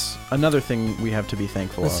that's another thing we have to be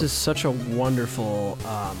thankful This of. is such a wonderful,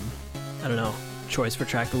 choice for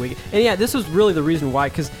track of the week. And yeah, this was really the reason why,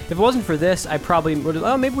 because if it wasn't for this, I probably would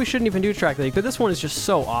have, maybe we shouldn't even do track of the week, but this one is just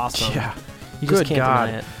so awesome. Yeah. You Good just can't God.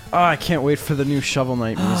 deny it. Oh, I can't wait for the new Shovel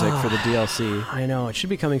Knight music for the DLC. I know, it should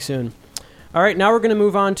be coming soon. All right, now we're going to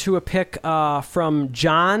move on to a pick from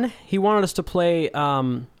John. He wanted us to play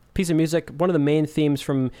piece of music, one of the main themes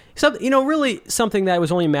from, really something that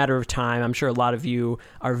was only a matter of time. I'm sure a lot of you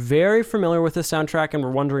are very familiar with this soundtrack and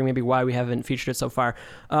were wondering maybe why we haven't featured it so far.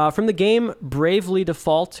 From the game Bravely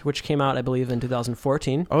Default, which came out, I believe, in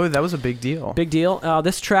 2014. Oh, that was a big deal. Big deal.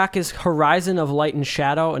 This track is Horizon of Light and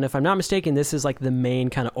Shadow, and if I'm not mistaken, this is like the main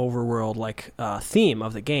kind of overworld theme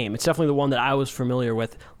of the game. It's definitely the one that I was familiar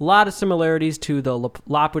with. A lot of similarities to the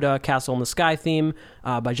Laputa Castle in the Sky theme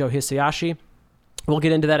by Joe Hisaishi. We'll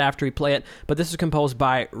get into that after we play it, but this is composed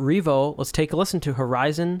by Revo. Let's take a listen to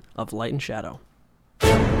Horizon of Light and Shadow.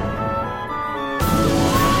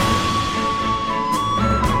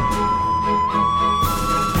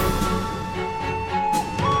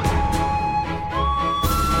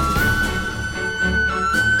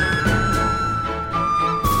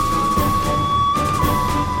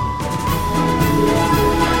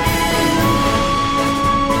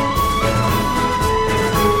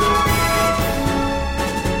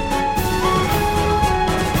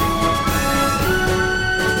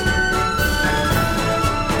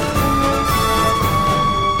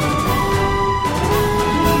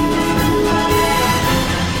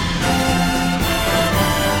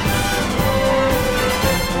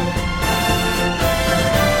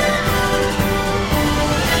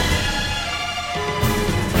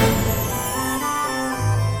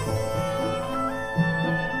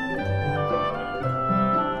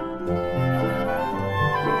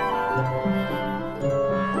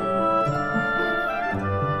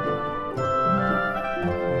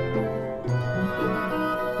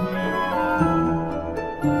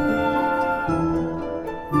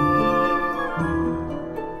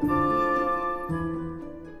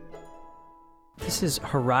 This is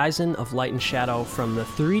Horizon of Light and Shadow from the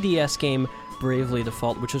 3DS game Bravely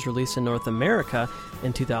Default, which was released in North America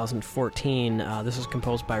in 2014. This was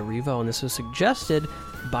composed by Revo, and this was suggested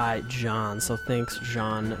by John. So thanks,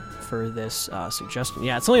 John, for this suggestion.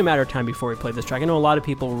 Yeah, it's only a matter of time before we play this track. I know a lot of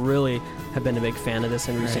people really have been a big fan of this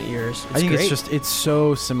in recent years. I think it's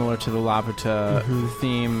so similar to the Laputa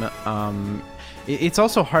theme. It's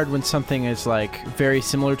also hard when something is like very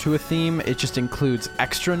similar to a theme. It just includes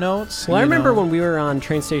extra notes. Well, I remember when we were on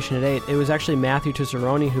Train Station at 8, it was actually Matthew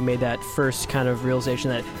Tuzzaroni who made that first kind of realization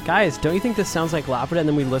that, guys, don't you think this sounds like Laputa? And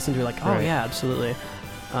then we listened to it like, oh, right. Yeah, absolutely.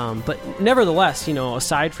 But nevertheless,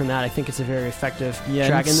 aside from that, I think it's a very effective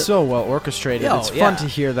track. And it's so well orchestrated. It's fun to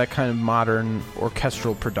hear that kind of modern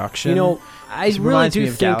orchestral production. I really do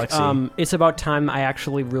think it's about time I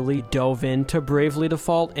actually really dove into Bravely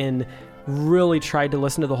Default and really tried to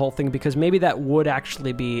listen to the whole thing, because maybe that would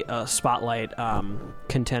actually be a spotlight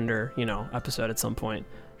contender, episode at some point.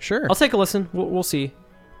 Sure. I'll take a listen. We'll see.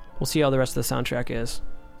 We'll see how the rest of the soundtrack is.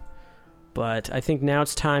 But I think now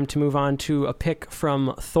it's time to move on to a pick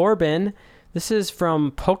from Thorben. This is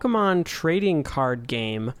from Pokemon Trading Card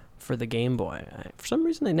Game for the Game Boy. For some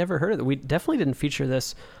reason, I never heard of it. We definitely didn't feature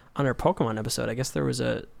this on our Pokemon episode. I guess there was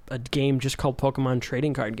a game just called Pokemon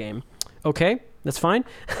Trading Card Game. Okay, that's fine.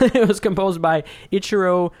 It was composed by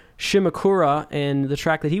Ichiro Shimakura, and the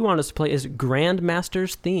track that he wanted us to play is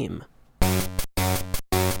Grandmaster's Theme.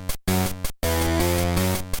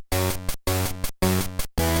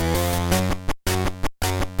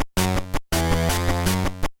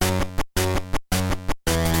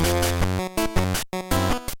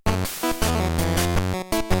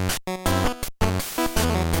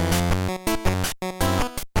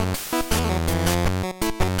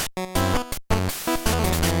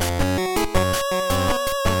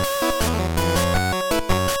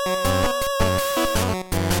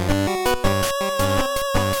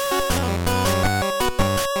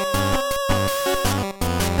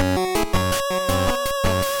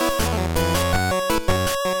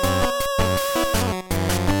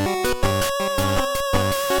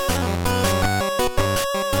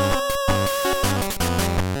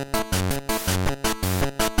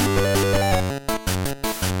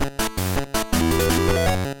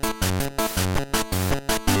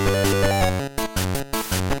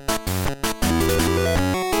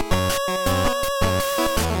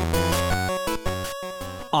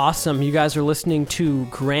 Awesome. You guys are listening to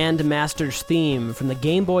Grandmaster's Theme from the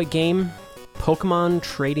Game Boy game Pokemon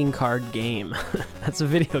Trading Card Game. That's a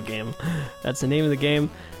video game. That's the name of the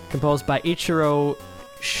game. Composed by Ichiro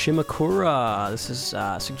Shimakura. This is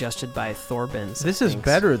suggested by Thorbin. This is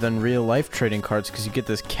better than real life trading cards because you get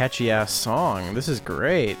this catchy ass song. This is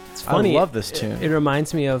great. It's funny. I love this tune. It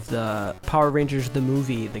reminds me of the Power Rangers the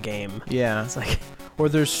movie, the game. Yeah. It's like or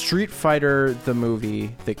there's Street Fighter the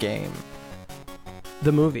movie, the game.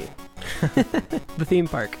 The movie. The theme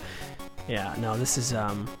park. Yeah, no, this is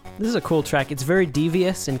a cool track. It's very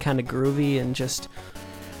devious and kind of groovy and just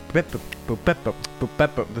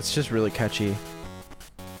that's just really catchy.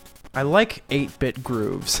 I like 8-bit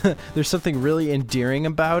grooves. There's something really endearing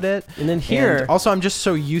about it. And then here... And also, I'm just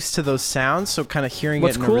so used to those sounds, so kind of hearing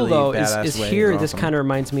what's it in cool, a really though, badass is way here, is this awesome. kind of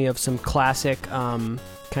reminds me of some classic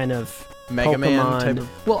kind of Mega Pokemon. Man type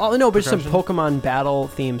of well, no, but some percussion? Pokemon battle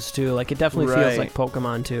themes, too. Like, it definitely feels Right. like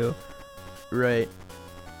Pokemon, too. Right.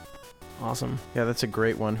 Awesome. Yeah, that's a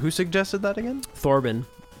great one. Who suggested that again? Thorbin.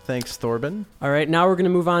 Thanks, Thorbin. All right, now we're going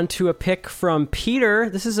to move on to a pick from Peter.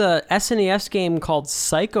 This is a SNES game called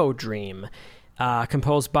Psycho Dream,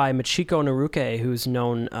 composed by Michiko Naruke, who's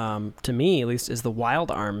known, to me at least, as the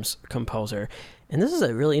Wild Arms composer. And this is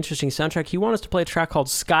a really interesting soundtrack. He wanted us to play a track called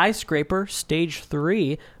Skyscraper Stage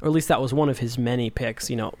 3, or at least that was one of his many picks.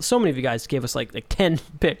 You know, so many of you guys gave us like 10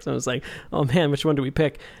 picks. I was like, oh man, which one do we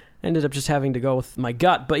pick? I ended up just having to go with my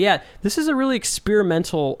gut. But yeah, this is a really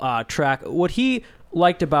experimental track. What he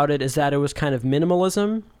liked about it is that it was kind of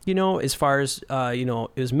minimalism, you know, as far as, it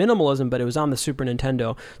was minimalism, but it was on the Super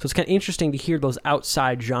Nintendo. So it's kind of interesting to hear those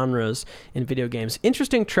outside genres in video games.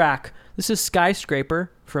 Interesting track. This is Skyscraper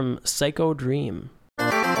from Psycho Dream.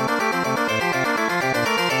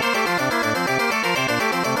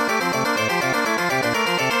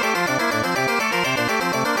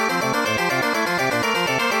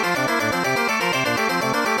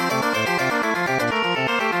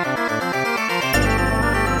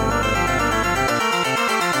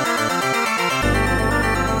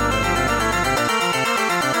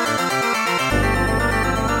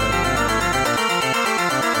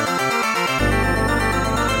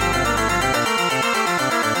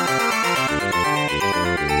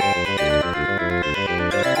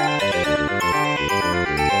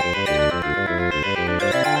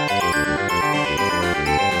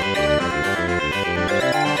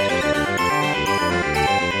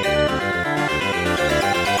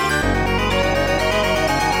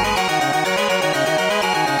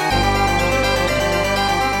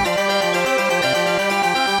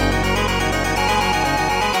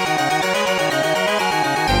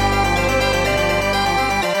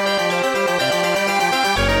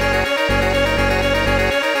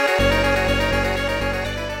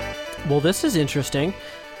 Well, this is interesting.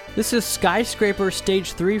 This is Skyscraper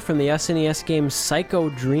Stage 3 from the SNES game Psycho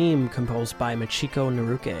Dream, composed by Michiko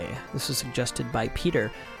Naruke. This is suggested by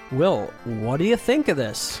Peter. Will, what do you think of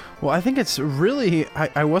this? Well, I think it's really...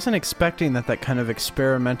 I wasn't expecting that kind of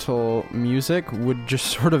experimental music would just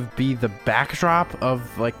sort of be the backdrop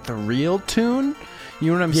of, like, the real tune.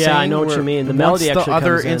 You know what I'm saying? Yeah, I know what you mean. The melody once actually the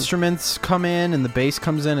other comes in. instruments come in and the bass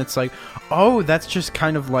comes in, it's like, oh, that's just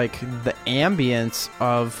kind of like the ambience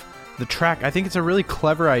of the track. I think it's a really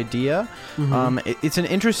clever idea. Mm-hmm. It's an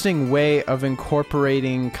interesting way of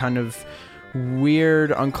incorporating kind of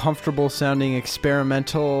weird, uncomfortable sounding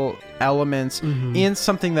experimental elements in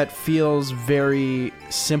something that feels very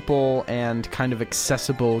simple and kind of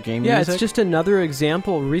accessible game music. Yeah, it's just another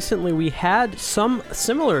example. Recently we had some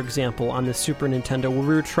similar example on the Super Nintendo where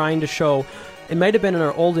we were trying to show, it might have been in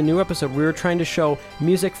our old and new episode, we were trying to show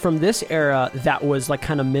music from this era that was like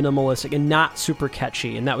kind of minimalistic and not super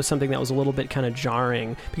catchy, and that was something that was a little bit kind of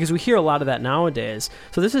jarring because we hear a lot of that nowadays.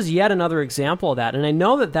 So this is yet another example of that, and I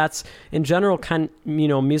know that that's in general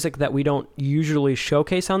music that we don't usually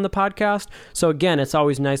showcase on the podcast. So again, it's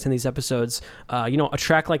always nice in these episodes. A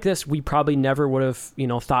track like this, we probably never would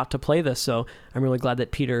have thought to play this. So I'm really glad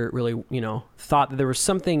that Peter really thought that there was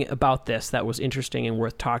something about this that was interesting and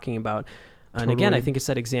worth talking about. And Totally. again, I think it's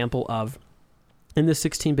that example of, in the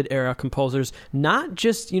 16-bit era, composers not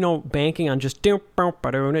just, banking on just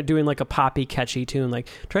doing like a poppy, catchy tune, like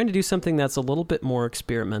trying to do something that's a little bit more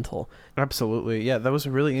experimental. Absolutely. Yeah, that was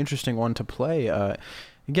a really interesting one to play.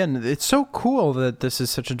 Again, it's so cool that this is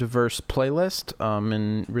such a diverse playlist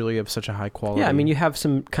and really of such a high quality. Yeah, I mean, you have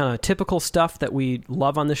some kind of typical stuff that we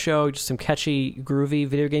love on the show, just some catchy, groovy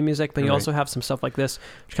video game music, but you also have some stuff like this,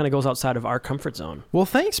 which kind of goes outside of our comfort zone. Well,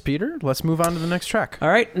 thanks, Peter. Let's move on to the next track. All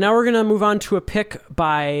right, now we're going to move on to a pick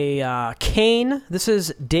by Kane. This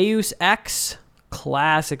is Deus Ex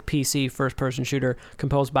classic PC first-person shooter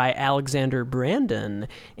composed by Alexander Brandon.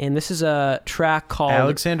 And this is a track called...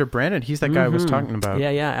 Alexander Brandon, he's that guy I was talking about.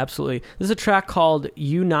 Yeah, absolutely. This is a track called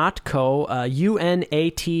Unatco,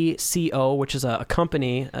 UNATCO, which is a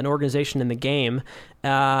company, an organization in the game.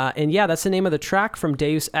 And yeah, that's the name of the track from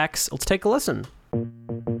Deus Ex. Let's take a listen.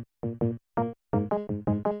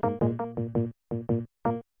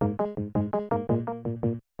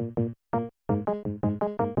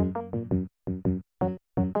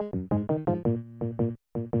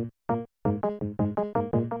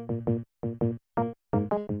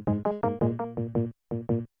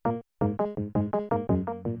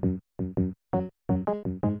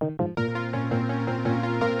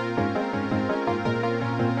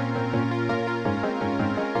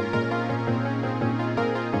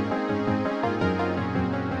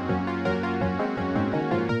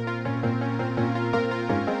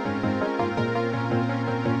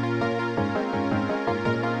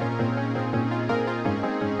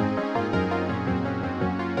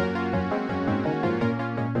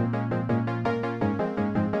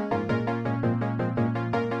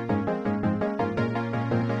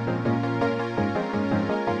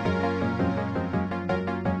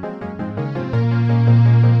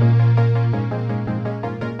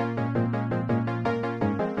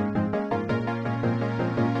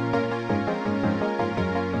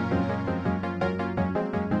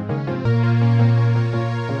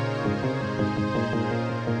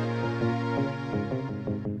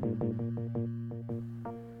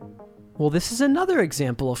 Well, this is another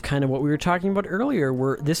example of kind of what we were talking about earlier,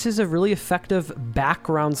 where this is a really effective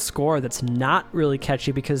background score that's not really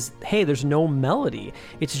catchy because, hey, there's no melody.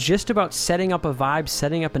 It's just about setting up a vibe,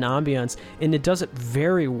 setting up an ambience, and it does it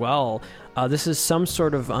very well. This is some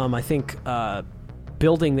sort of, I think,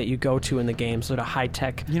 building that you go to in the game, sort of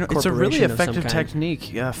high-tech it's a really effective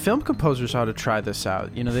technique. Film composers ought to try this out.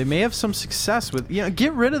 They may have some success with,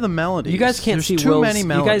 get rid of the melodies. You guys can't see too many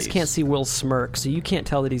melodies. You guys can't see Will's smirk, so you can't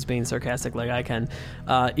tell that he's being sarcastic like I can.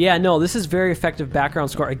 This is very effective background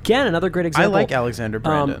score. Again, another great example. I like Alexander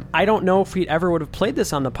Brandon. I don't know if we ever would have played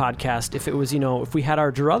this on the podcast if it was, if we had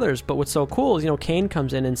our druthers, but what's so cool is, Kane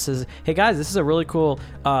comes in and says, hey guys, this is a really cool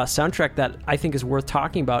soundtrack that I think is worth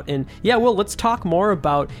talking about. And yeah, Will, let's talk more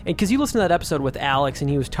about, and because you listened to that episode with Alex and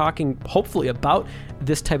he was talking hopefully about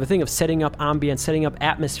this type of thing of setting up ambience, setting up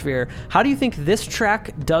atmosphere. How do you think this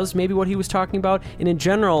track does maybe what he was talking about? And in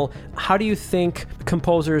general, how do you think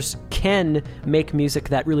composers can make music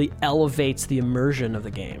that really elevates the immersion of the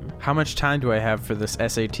game? How much time do I have for this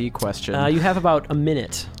SAT question? You have about a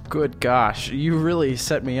minute. Good gosh, you really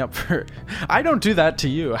set me up for... I don't do that to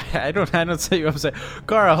you. I don't set you up and say,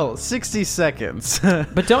 Carl, 60 seconds.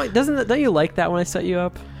 But don't you like that when I set you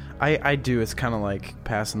up? I do. It's kind of like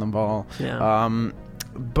passing the ball. Yeah.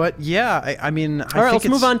 But yeah, I mean, all right, let's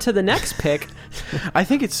move on to the next pick. I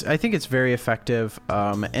think it's very effective,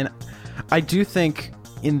 and I do think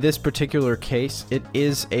in this particular case,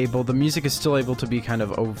 the music is still able to be kind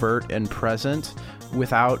of overt and present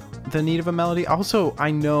without the need of a melody. Also,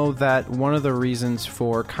 I know that one of the reasons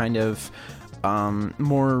for kind of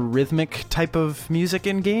more rhythmic type of music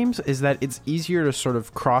in games is that it's easier to sort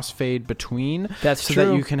of crossfade between. That's so true.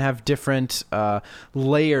 That you can have different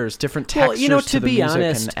layers, different textures to the music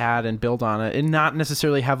honest, and add and build on it, and not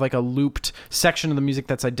necessarily have like a looped section of the music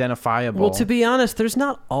that's identifiable. Well, to be honest, there's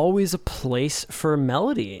not always a place for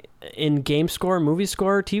melody in game score, movie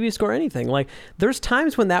score, TV score, anything. Like, there's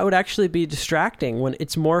times when that would actually be distracting, when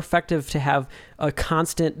it's more effective to have a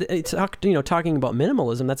constant, talking about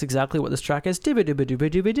minimalism. That's exactly what this track is. And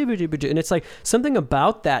it's like something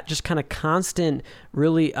about that just kind of constant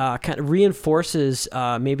really kind of reinforces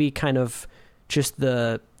maybe kind of just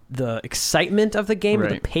the excitement of the game,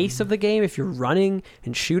 right, or the pace of the game if you're running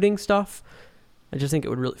and shooting stuff. I just think it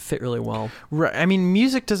would really fit really well. Right. I mean,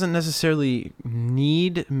 music doesn't necessarily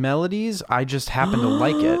need melodies. I just happen to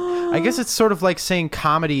like it. I guess it's sort of like saying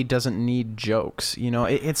comedy doesn't need jokes.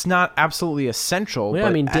 It's not absolutely essential. Yeah, but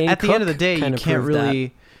I mean, Dane at the Cook end of the day, you can't really.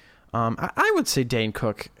 That. I would say Dane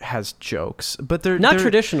Cook has jokes, but they're not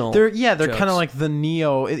traditional. They're kind of like the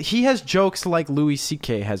Neo. He has jokes like Louis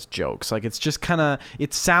C.K. has jokes. Like, it's just kind of.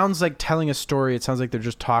 It sounds like telling a story. It sounds like they're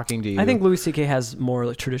just talking to you. I think Louis C.K. has more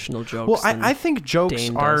like traditional jokes. Well, I think jokes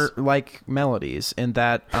are like melodies in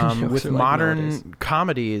that with modern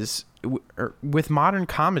comedies. With modern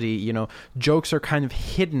comedy, jokes are kind of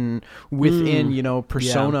hidden within,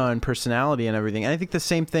 persona and personality and everything. And I think the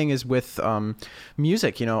same thing is with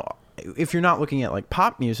music. If you're not looking at like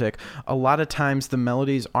pop music, a lot of times the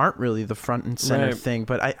melodies aren't really the front and center thing.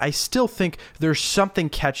 But I still think there's something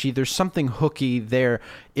catchy, there's something hooky there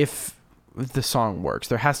if the song works.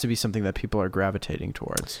 There has to be something that people are gravitating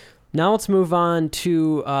towards. Now let's move on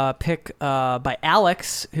to pick by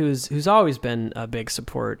Alex, who's always been a big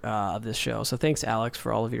support of this show. So thanks, Alex,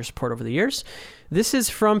 for all of your support over the years. This is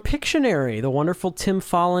from Pictionary, the wonderful Tim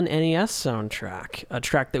Follin NES soundtrack, a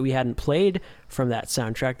track that we hadn't played from that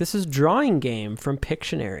soundtrack. This is Drawing Game from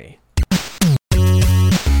Pictionary.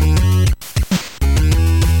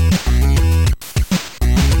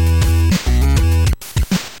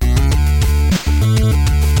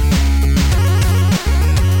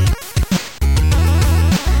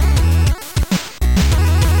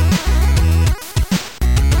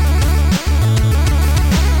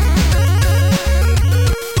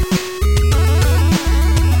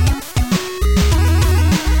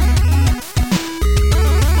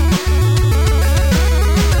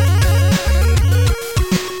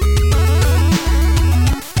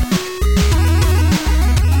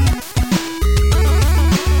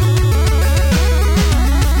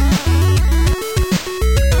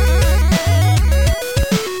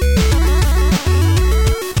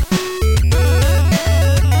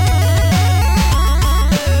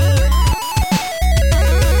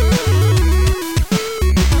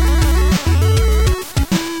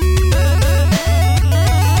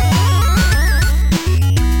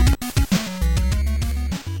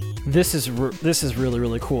 This is really,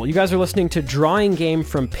 really cool. You guys are listening to Drawing Game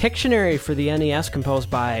from Pictionary for the NES, composed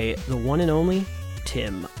by the one and only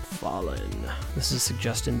Tim Follin. This is a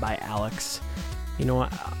suggestion by Alex. You know,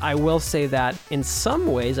 I will say that in some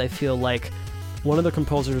ways I feel like one of the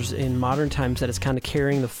composers in modern times that is kind of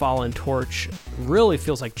carrying the Follin torch really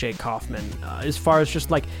feels like Jake Kaufman, as far as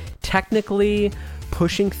just like technically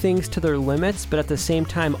pushing things to their limits, but at the same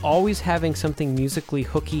time always having something musically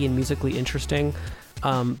hooky and musically interesting.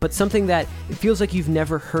 But something that it feels like you've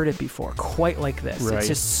never heard it before, quite like this. Right. It's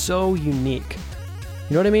just so unique.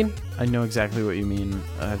 You know what I mean? I know exactly what you mean.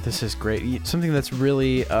 This is great. Something that's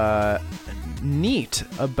really neat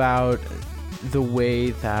about the way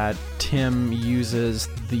that Tim uses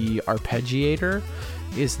the arpeggiator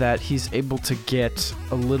is that he's able to get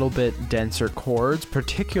a little bit denser chords,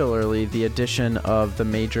 particularly the addition of the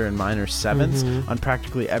major and minor sevenths on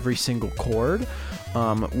practically every single chord.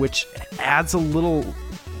 Which adds a little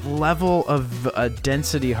level of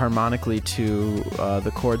density harmonically to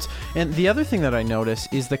the chords. And the other thing that I notice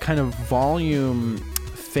is the kind of volume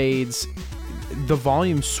fades, the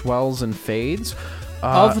volume swells and fades.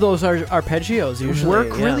 Of those arpeggios usually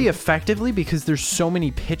work really effectively because there's so many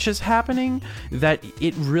pitches happening that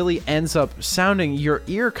it really ends up sounding, your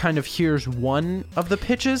ear kind of hears one of the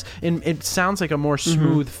pitches and it sounds like a more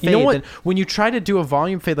smooth fade. You know what? And when you try to do a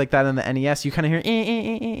volume fade like that in the NES, you kind of hear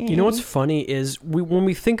You know what's funny is when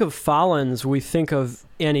we think of Follin's, we think of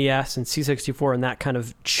NES and C64 and that kind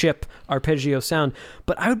of chip arpeggio sound,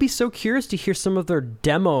 but I would be so curious to hear some of their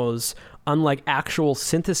demos on like actual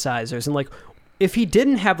synthesizers and like, if he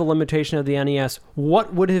didn't have the limitation of the NES,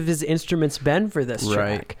 what would have his instruments been for this track?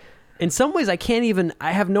 Right. In some ways, I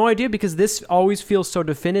have no idea because this always feels so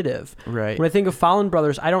definitive. Right. When I think of Follin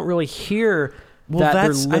Brothers, I don't really hear that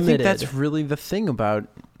they're limited. I think that's really the thing about,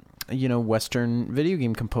 Western video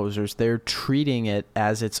game composers. They're treating it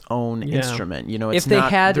as its own instrument. They're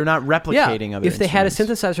not replicating other If they had a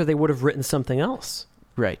instruments. synthesizer, they would have written something else.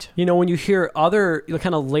 Right. When you hear other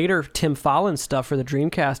kind of later Tim Follin stuff for the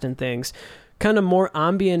Dreamcast and things, kind of more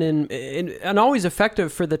ambient and always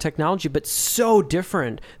effective for the technology, but so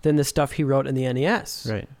different than the stuff he wrote in the NES.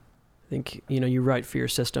 Right. I think, you write for your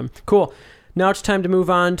system. Cool. Now it's time to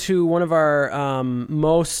move on to one of our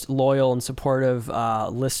most loyal and supportive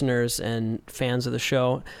listeners and fans of the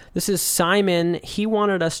show. This is Simon. He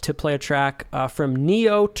wanted us to play a track from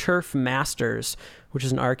Neo Turf Masters, which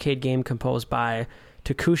is an arcade game composed by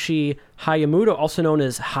Takushi Hayamuto, also known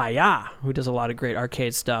as Haya, who does a lot of great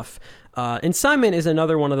arcade stuff. And Simon is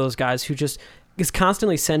another one of those guys who just is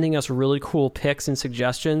constantly sending us really cool picks and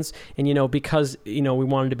suggestions. And, because, we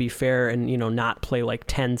wanted to be fair and, not play like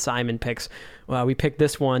 10 Simon picks, we picked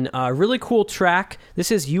this one. Really cool track.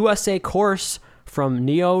 This is USA Course from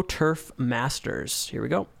Neo Turf Masters. Here we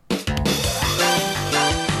go.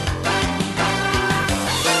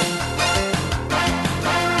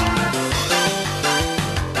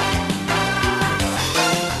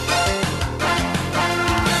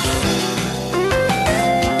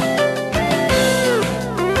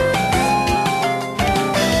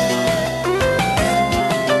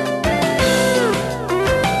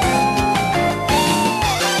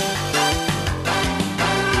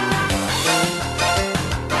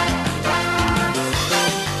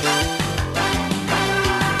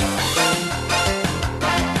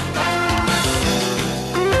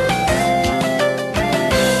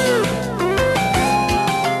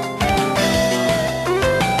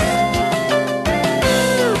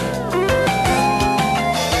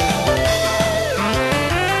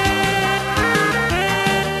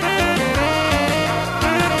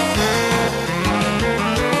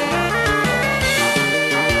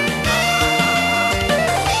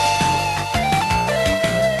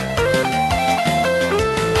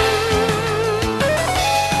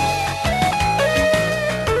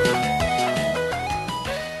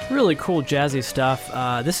 really cool jazzy stuff.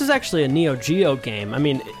 This is actually a Neo Geo game. I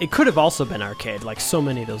mean, it could have also been arcade, like so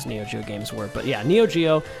many of those Neo Geo games were. But yeah, Neo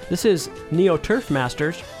Geo. This is Neo Turf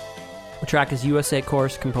Masters. The track is USA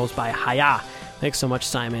Course, composed by Haya. Thanks so much,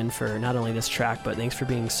 Simon, for not only this track, but thanks for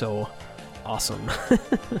being so awesome.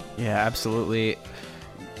 Yeah, absolutely.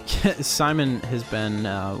 Simon has been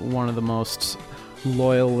one of the most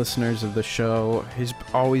loyal listeners of the show. He's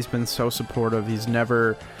always been so supportive. He's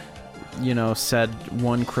never, said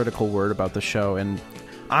one critical word about the show. And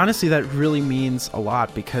honestly, that really means a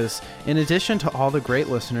lot, because in addition to all the great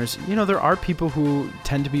listeners, there are people who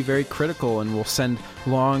tend to be very critical and will send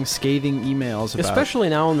long, scathing emails about, especially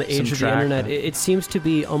now in the age of the internet. It seems to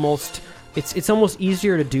be almost... It's almost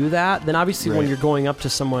easier to do that than obviously when you're going up to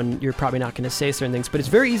someone, you're probably not going to say certain things, but it's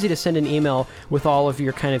very easy to send an email with all of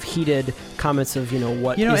your kind of heated comments of,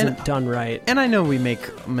 what isn't done right. And I know we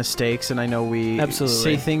make mistakes, and I know we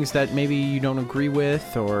say things that maybe you don't agree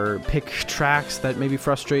with, or pick tracks that maybe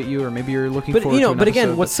frustrate you, or maybe you're looking forward to an But again,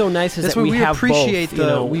 episode. what's so nice is that we have appreciate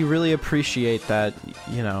both, we really appreciate that,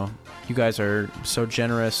 you guys are so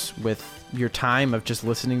generous with your time of just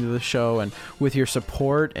listening to the show, and with your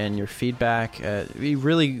support and your feedback. We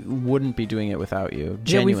really wouldn't be doing it without you.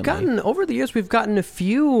 Genuinely. Over the years, we've gotten a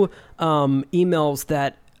few emails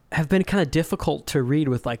that have been kind of difficult to read,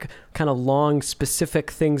 with like kind of long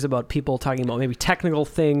specific things about people talking about maybe technical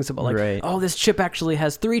things about like, oh, this chip actually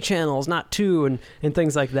has 3 channels, not 2, and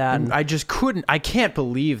things like that. And I can't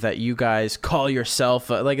believe that you guys call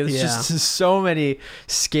yourself it's just so many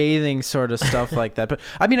scathing sort of stuff like that. But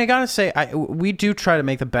I mean, I gotta say, we do try to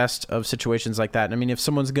make the best of situations like that. And I mean, if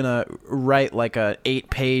someone's gonna write like a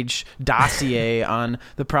 8-page dossier on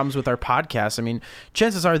the problems with our podcast, I mean,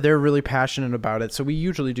 chances are they're really passionate about it. So we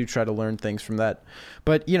usually do try to learn things from that.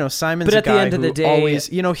 But Simon's a guy who always,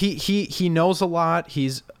 he knows a lot.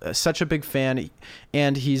 He's such a big fan,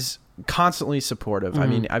 and he's constantly supportive. I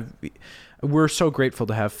mean, we're so grateful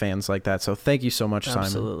to have fans like that. So thank you so much, Simon.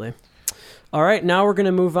 Absolutely. All right, now we're going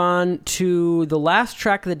to move on to the last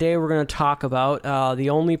track of the day we're going to talk about. The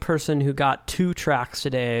only person who got 2 tracks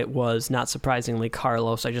today was, not surprisingly,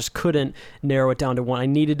 Carlos. I just couldn't narrow it down to one. I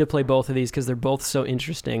needed to play both of these because they're both so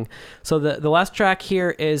interesting. So the last track here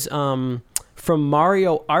is from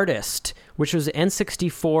Mario Artist, which was an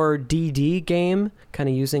N64 DD game, kind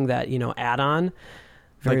of using that, add-on.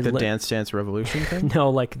 Like the Dance Dance Revolution thing?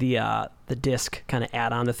 No, like the disc kind of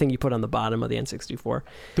add-on, the thing you put on the bottom of the N64.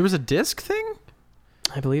 There was a disc thing?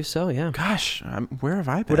 I believe so, yeah. Gosh, where have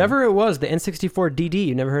I been? Whatever it was, the N64 DD.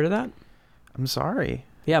 You never heard of that? I'm sorry.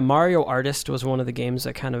 Yeah, Mario Artist was one of the games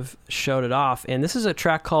that kind of showed it off. And this is a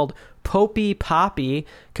track called Popey Poppy,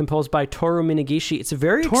 composed by Toru Minegishi. It's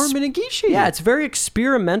very Minegishi? Yeah, it's very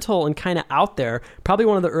experimental and kind of out there. Probably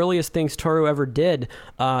one of the earliest things Toru ever did.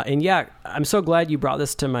 And yeah, I'm so glad you brought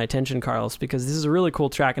this to my attention, Carlos, because this is a really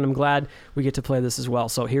cool track, and I'm glad we get to play this as well.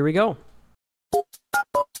 So here we go.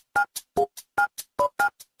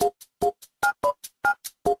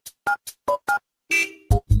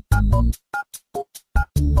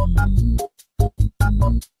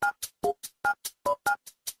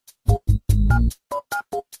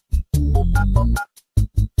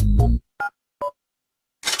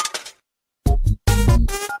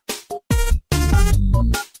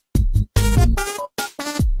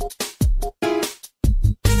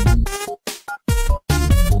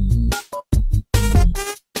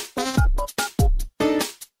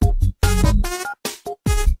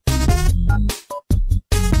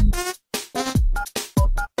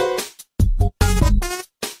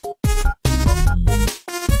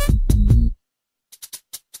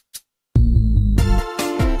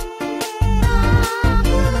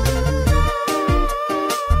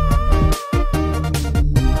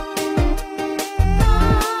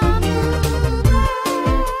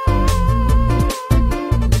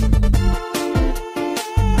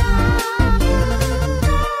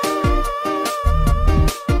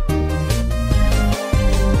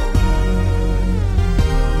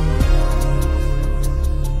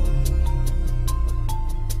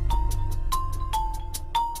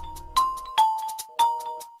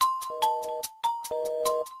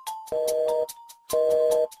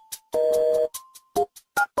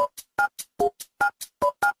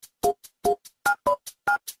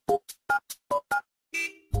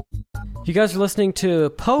 You guys are listening to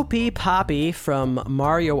Popey Poppy from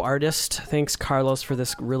Mario Artist. Thanks, Carlos, for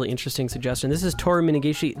this really interesting suggestion. This is Toru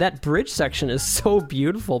Minagishi. That bridge section is so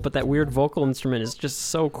beautiful, but that weird vocal instrument is just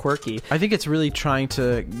so quirky. I think it's really trying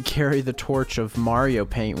to carry the torch of Mario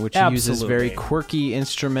Paint, which uses very quirky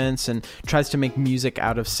instruments and tries to make music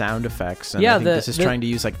out of sound effects. And I think this is trying to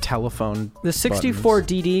use like telephone The 64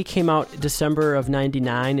 DD came out December of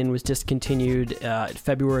 99 and was discontinued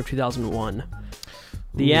February of 2001.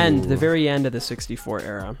 The very end of the 64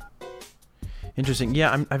 era. Interesting.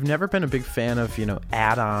 Yeah, I've never been a big fan of,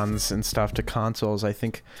 add-ons and stuff to consoles. I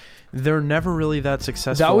think they're never really that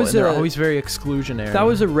successful. They're always very exclusionary. That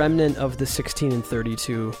was a remnant of the 16 and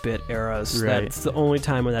 32-bit eras. Right. That's the only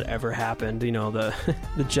time when that ever happened.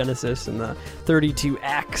 The Genesis and the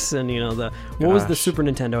 32X and what was the Super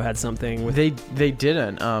Nintendo had something with. They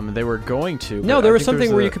didn't. They were going to. No, there was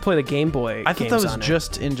something where you could play the Game Boy. I thought that was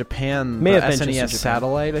just in Japan. May the have been SNES just in Japan.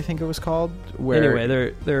 Satellite, I think it was called. Anyway,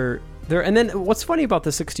 they're and then what's funny about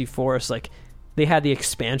the 64 is like. They had the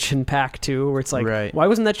expansion pack too, where it's like, why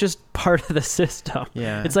wasn't that just part of the system?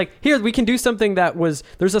 Yeah. It's like, here, we can do something there's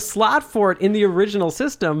a slot for it in the original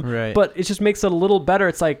system, but it just makes it a little better.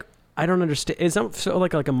 It's like, I don't understand. It's not so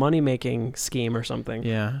like a money-making scheme or something.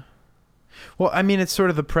 Yeah. Well, I mean, it's sort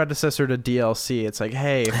of the predecessor to DLC. It's like,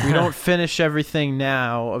 hey, if we don't finish everything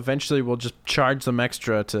now, eventually we'll just charge them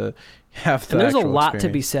extra to have the And there's a lot experience. to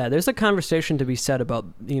be said. There's a conversation to be said about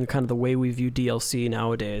kind of the way we view DLC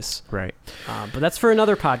nowadays. Right. But that's for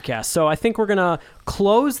another podcast. So I think we're going to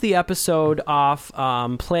close the episode off,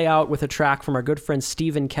 play out with a track from our good friend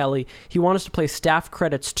Stephen Kelly. He wanted us to play Staff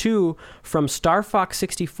Credits 2 from Star Fox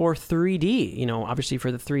 64 3D, obviously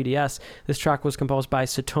for the 3DS. This track was composed by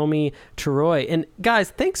Satomi Teroi. And guys,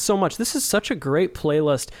 thanks so much. This is such a great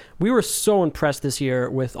playlist. We were so impressed this year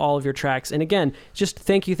with all of your tracks. And again, just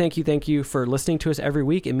thank you for listening to us every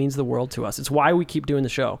week. It means the world to us. It's why we keep doing the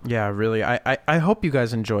show. Yeah, really. I hope you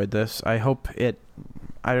guys enjoyed this. I hope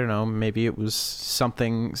I don't know, maybe it was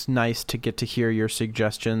something nice to get to hear your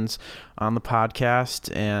suggestions on the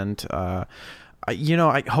podcast. And,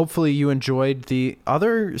 hopefully you enjoyed the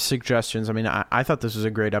other suggestions. I mean, I thought this was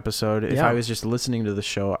a great episode. If I was just listening to the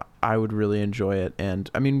show, I would really enjoy it. And,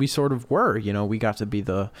 I mean, we sort of were, we got to be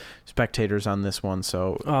the spectators on this one.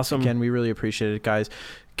 So, awesome. Again, we really appreciate it, guys.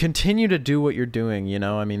 Continue to do what you're doing,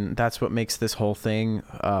 I mean, that's what makes this whole thing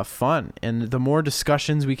fun. And the more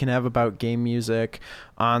discussions we can have about game music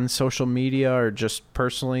on social media or just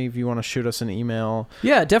personally, if you want to shoot us an email.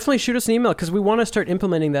 Yeah, definitely shoot us an email because we want to start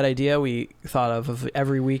implementing that idea we thought of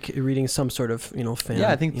every week reading some sort of, fan.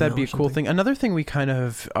 Yeah, I think that'd be a cool thing. Another thing we kind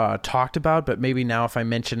of talked about, but maybe now if I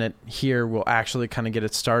mention it here, we'll actually kind of get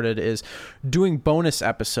it started, is doing bonus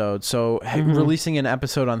episodes. So releasing an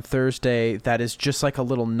episode on Thursday that is just like a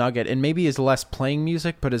little nugget and maybe is less playing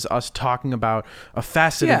music, but is us talking about a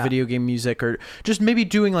facet of video game music, or just maybe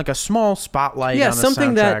doing like a small spotlight on a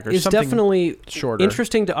something that is definitely shorter,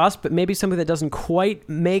 interesting to us, but maybe something that doesn't quite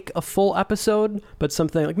make a full episode, but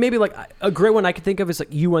something like maybe like a great one I could think of is like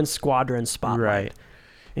UN Squadron Spotlight. Right.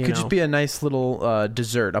 It could just be a nice little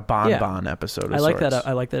dessert, a bonbon episode. I like that.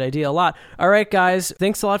 I like that idea a lot. All right, guys.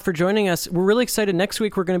 Thanks a lot for joining us. We're really excited. Next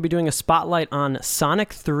week, we're going to be doing a spotlight on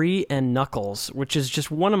Sonic 3 and Knuckles, which is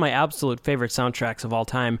just one of my absolute favorite soundtracks of all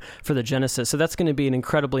time for the Genesis. So that's going to be an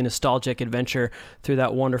incredibly nostalgic adventure through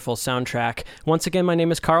that wonderful soundtrack. Once again, my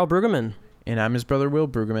name is Carl Brueggemann. And I'm his brother, Will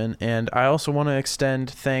Brueggemann. And I also want to extend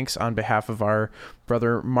thanks on behalf of our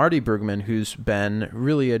brother, Marty Brueggemann, who's been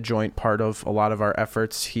really a joint part of a lot of our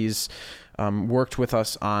efforts. He's worked with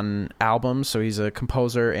us on albums, so he's a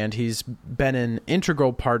composer, and he's been an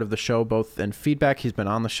integral part of the show, both in feedback. He's been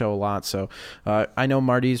on the show a lot. So I know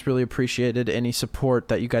Marty's really appreciated any support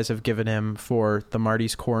that you guys have given him for the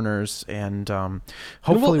Marty's Corners. And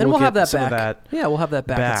hopefully we'll have get that some back. of that. Yeah, we'll have that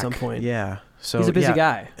back at some point. Yeah. So, he's a busy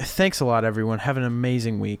guy. Thanks a lot, everyone. Have an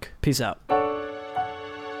amazing week. Peace out.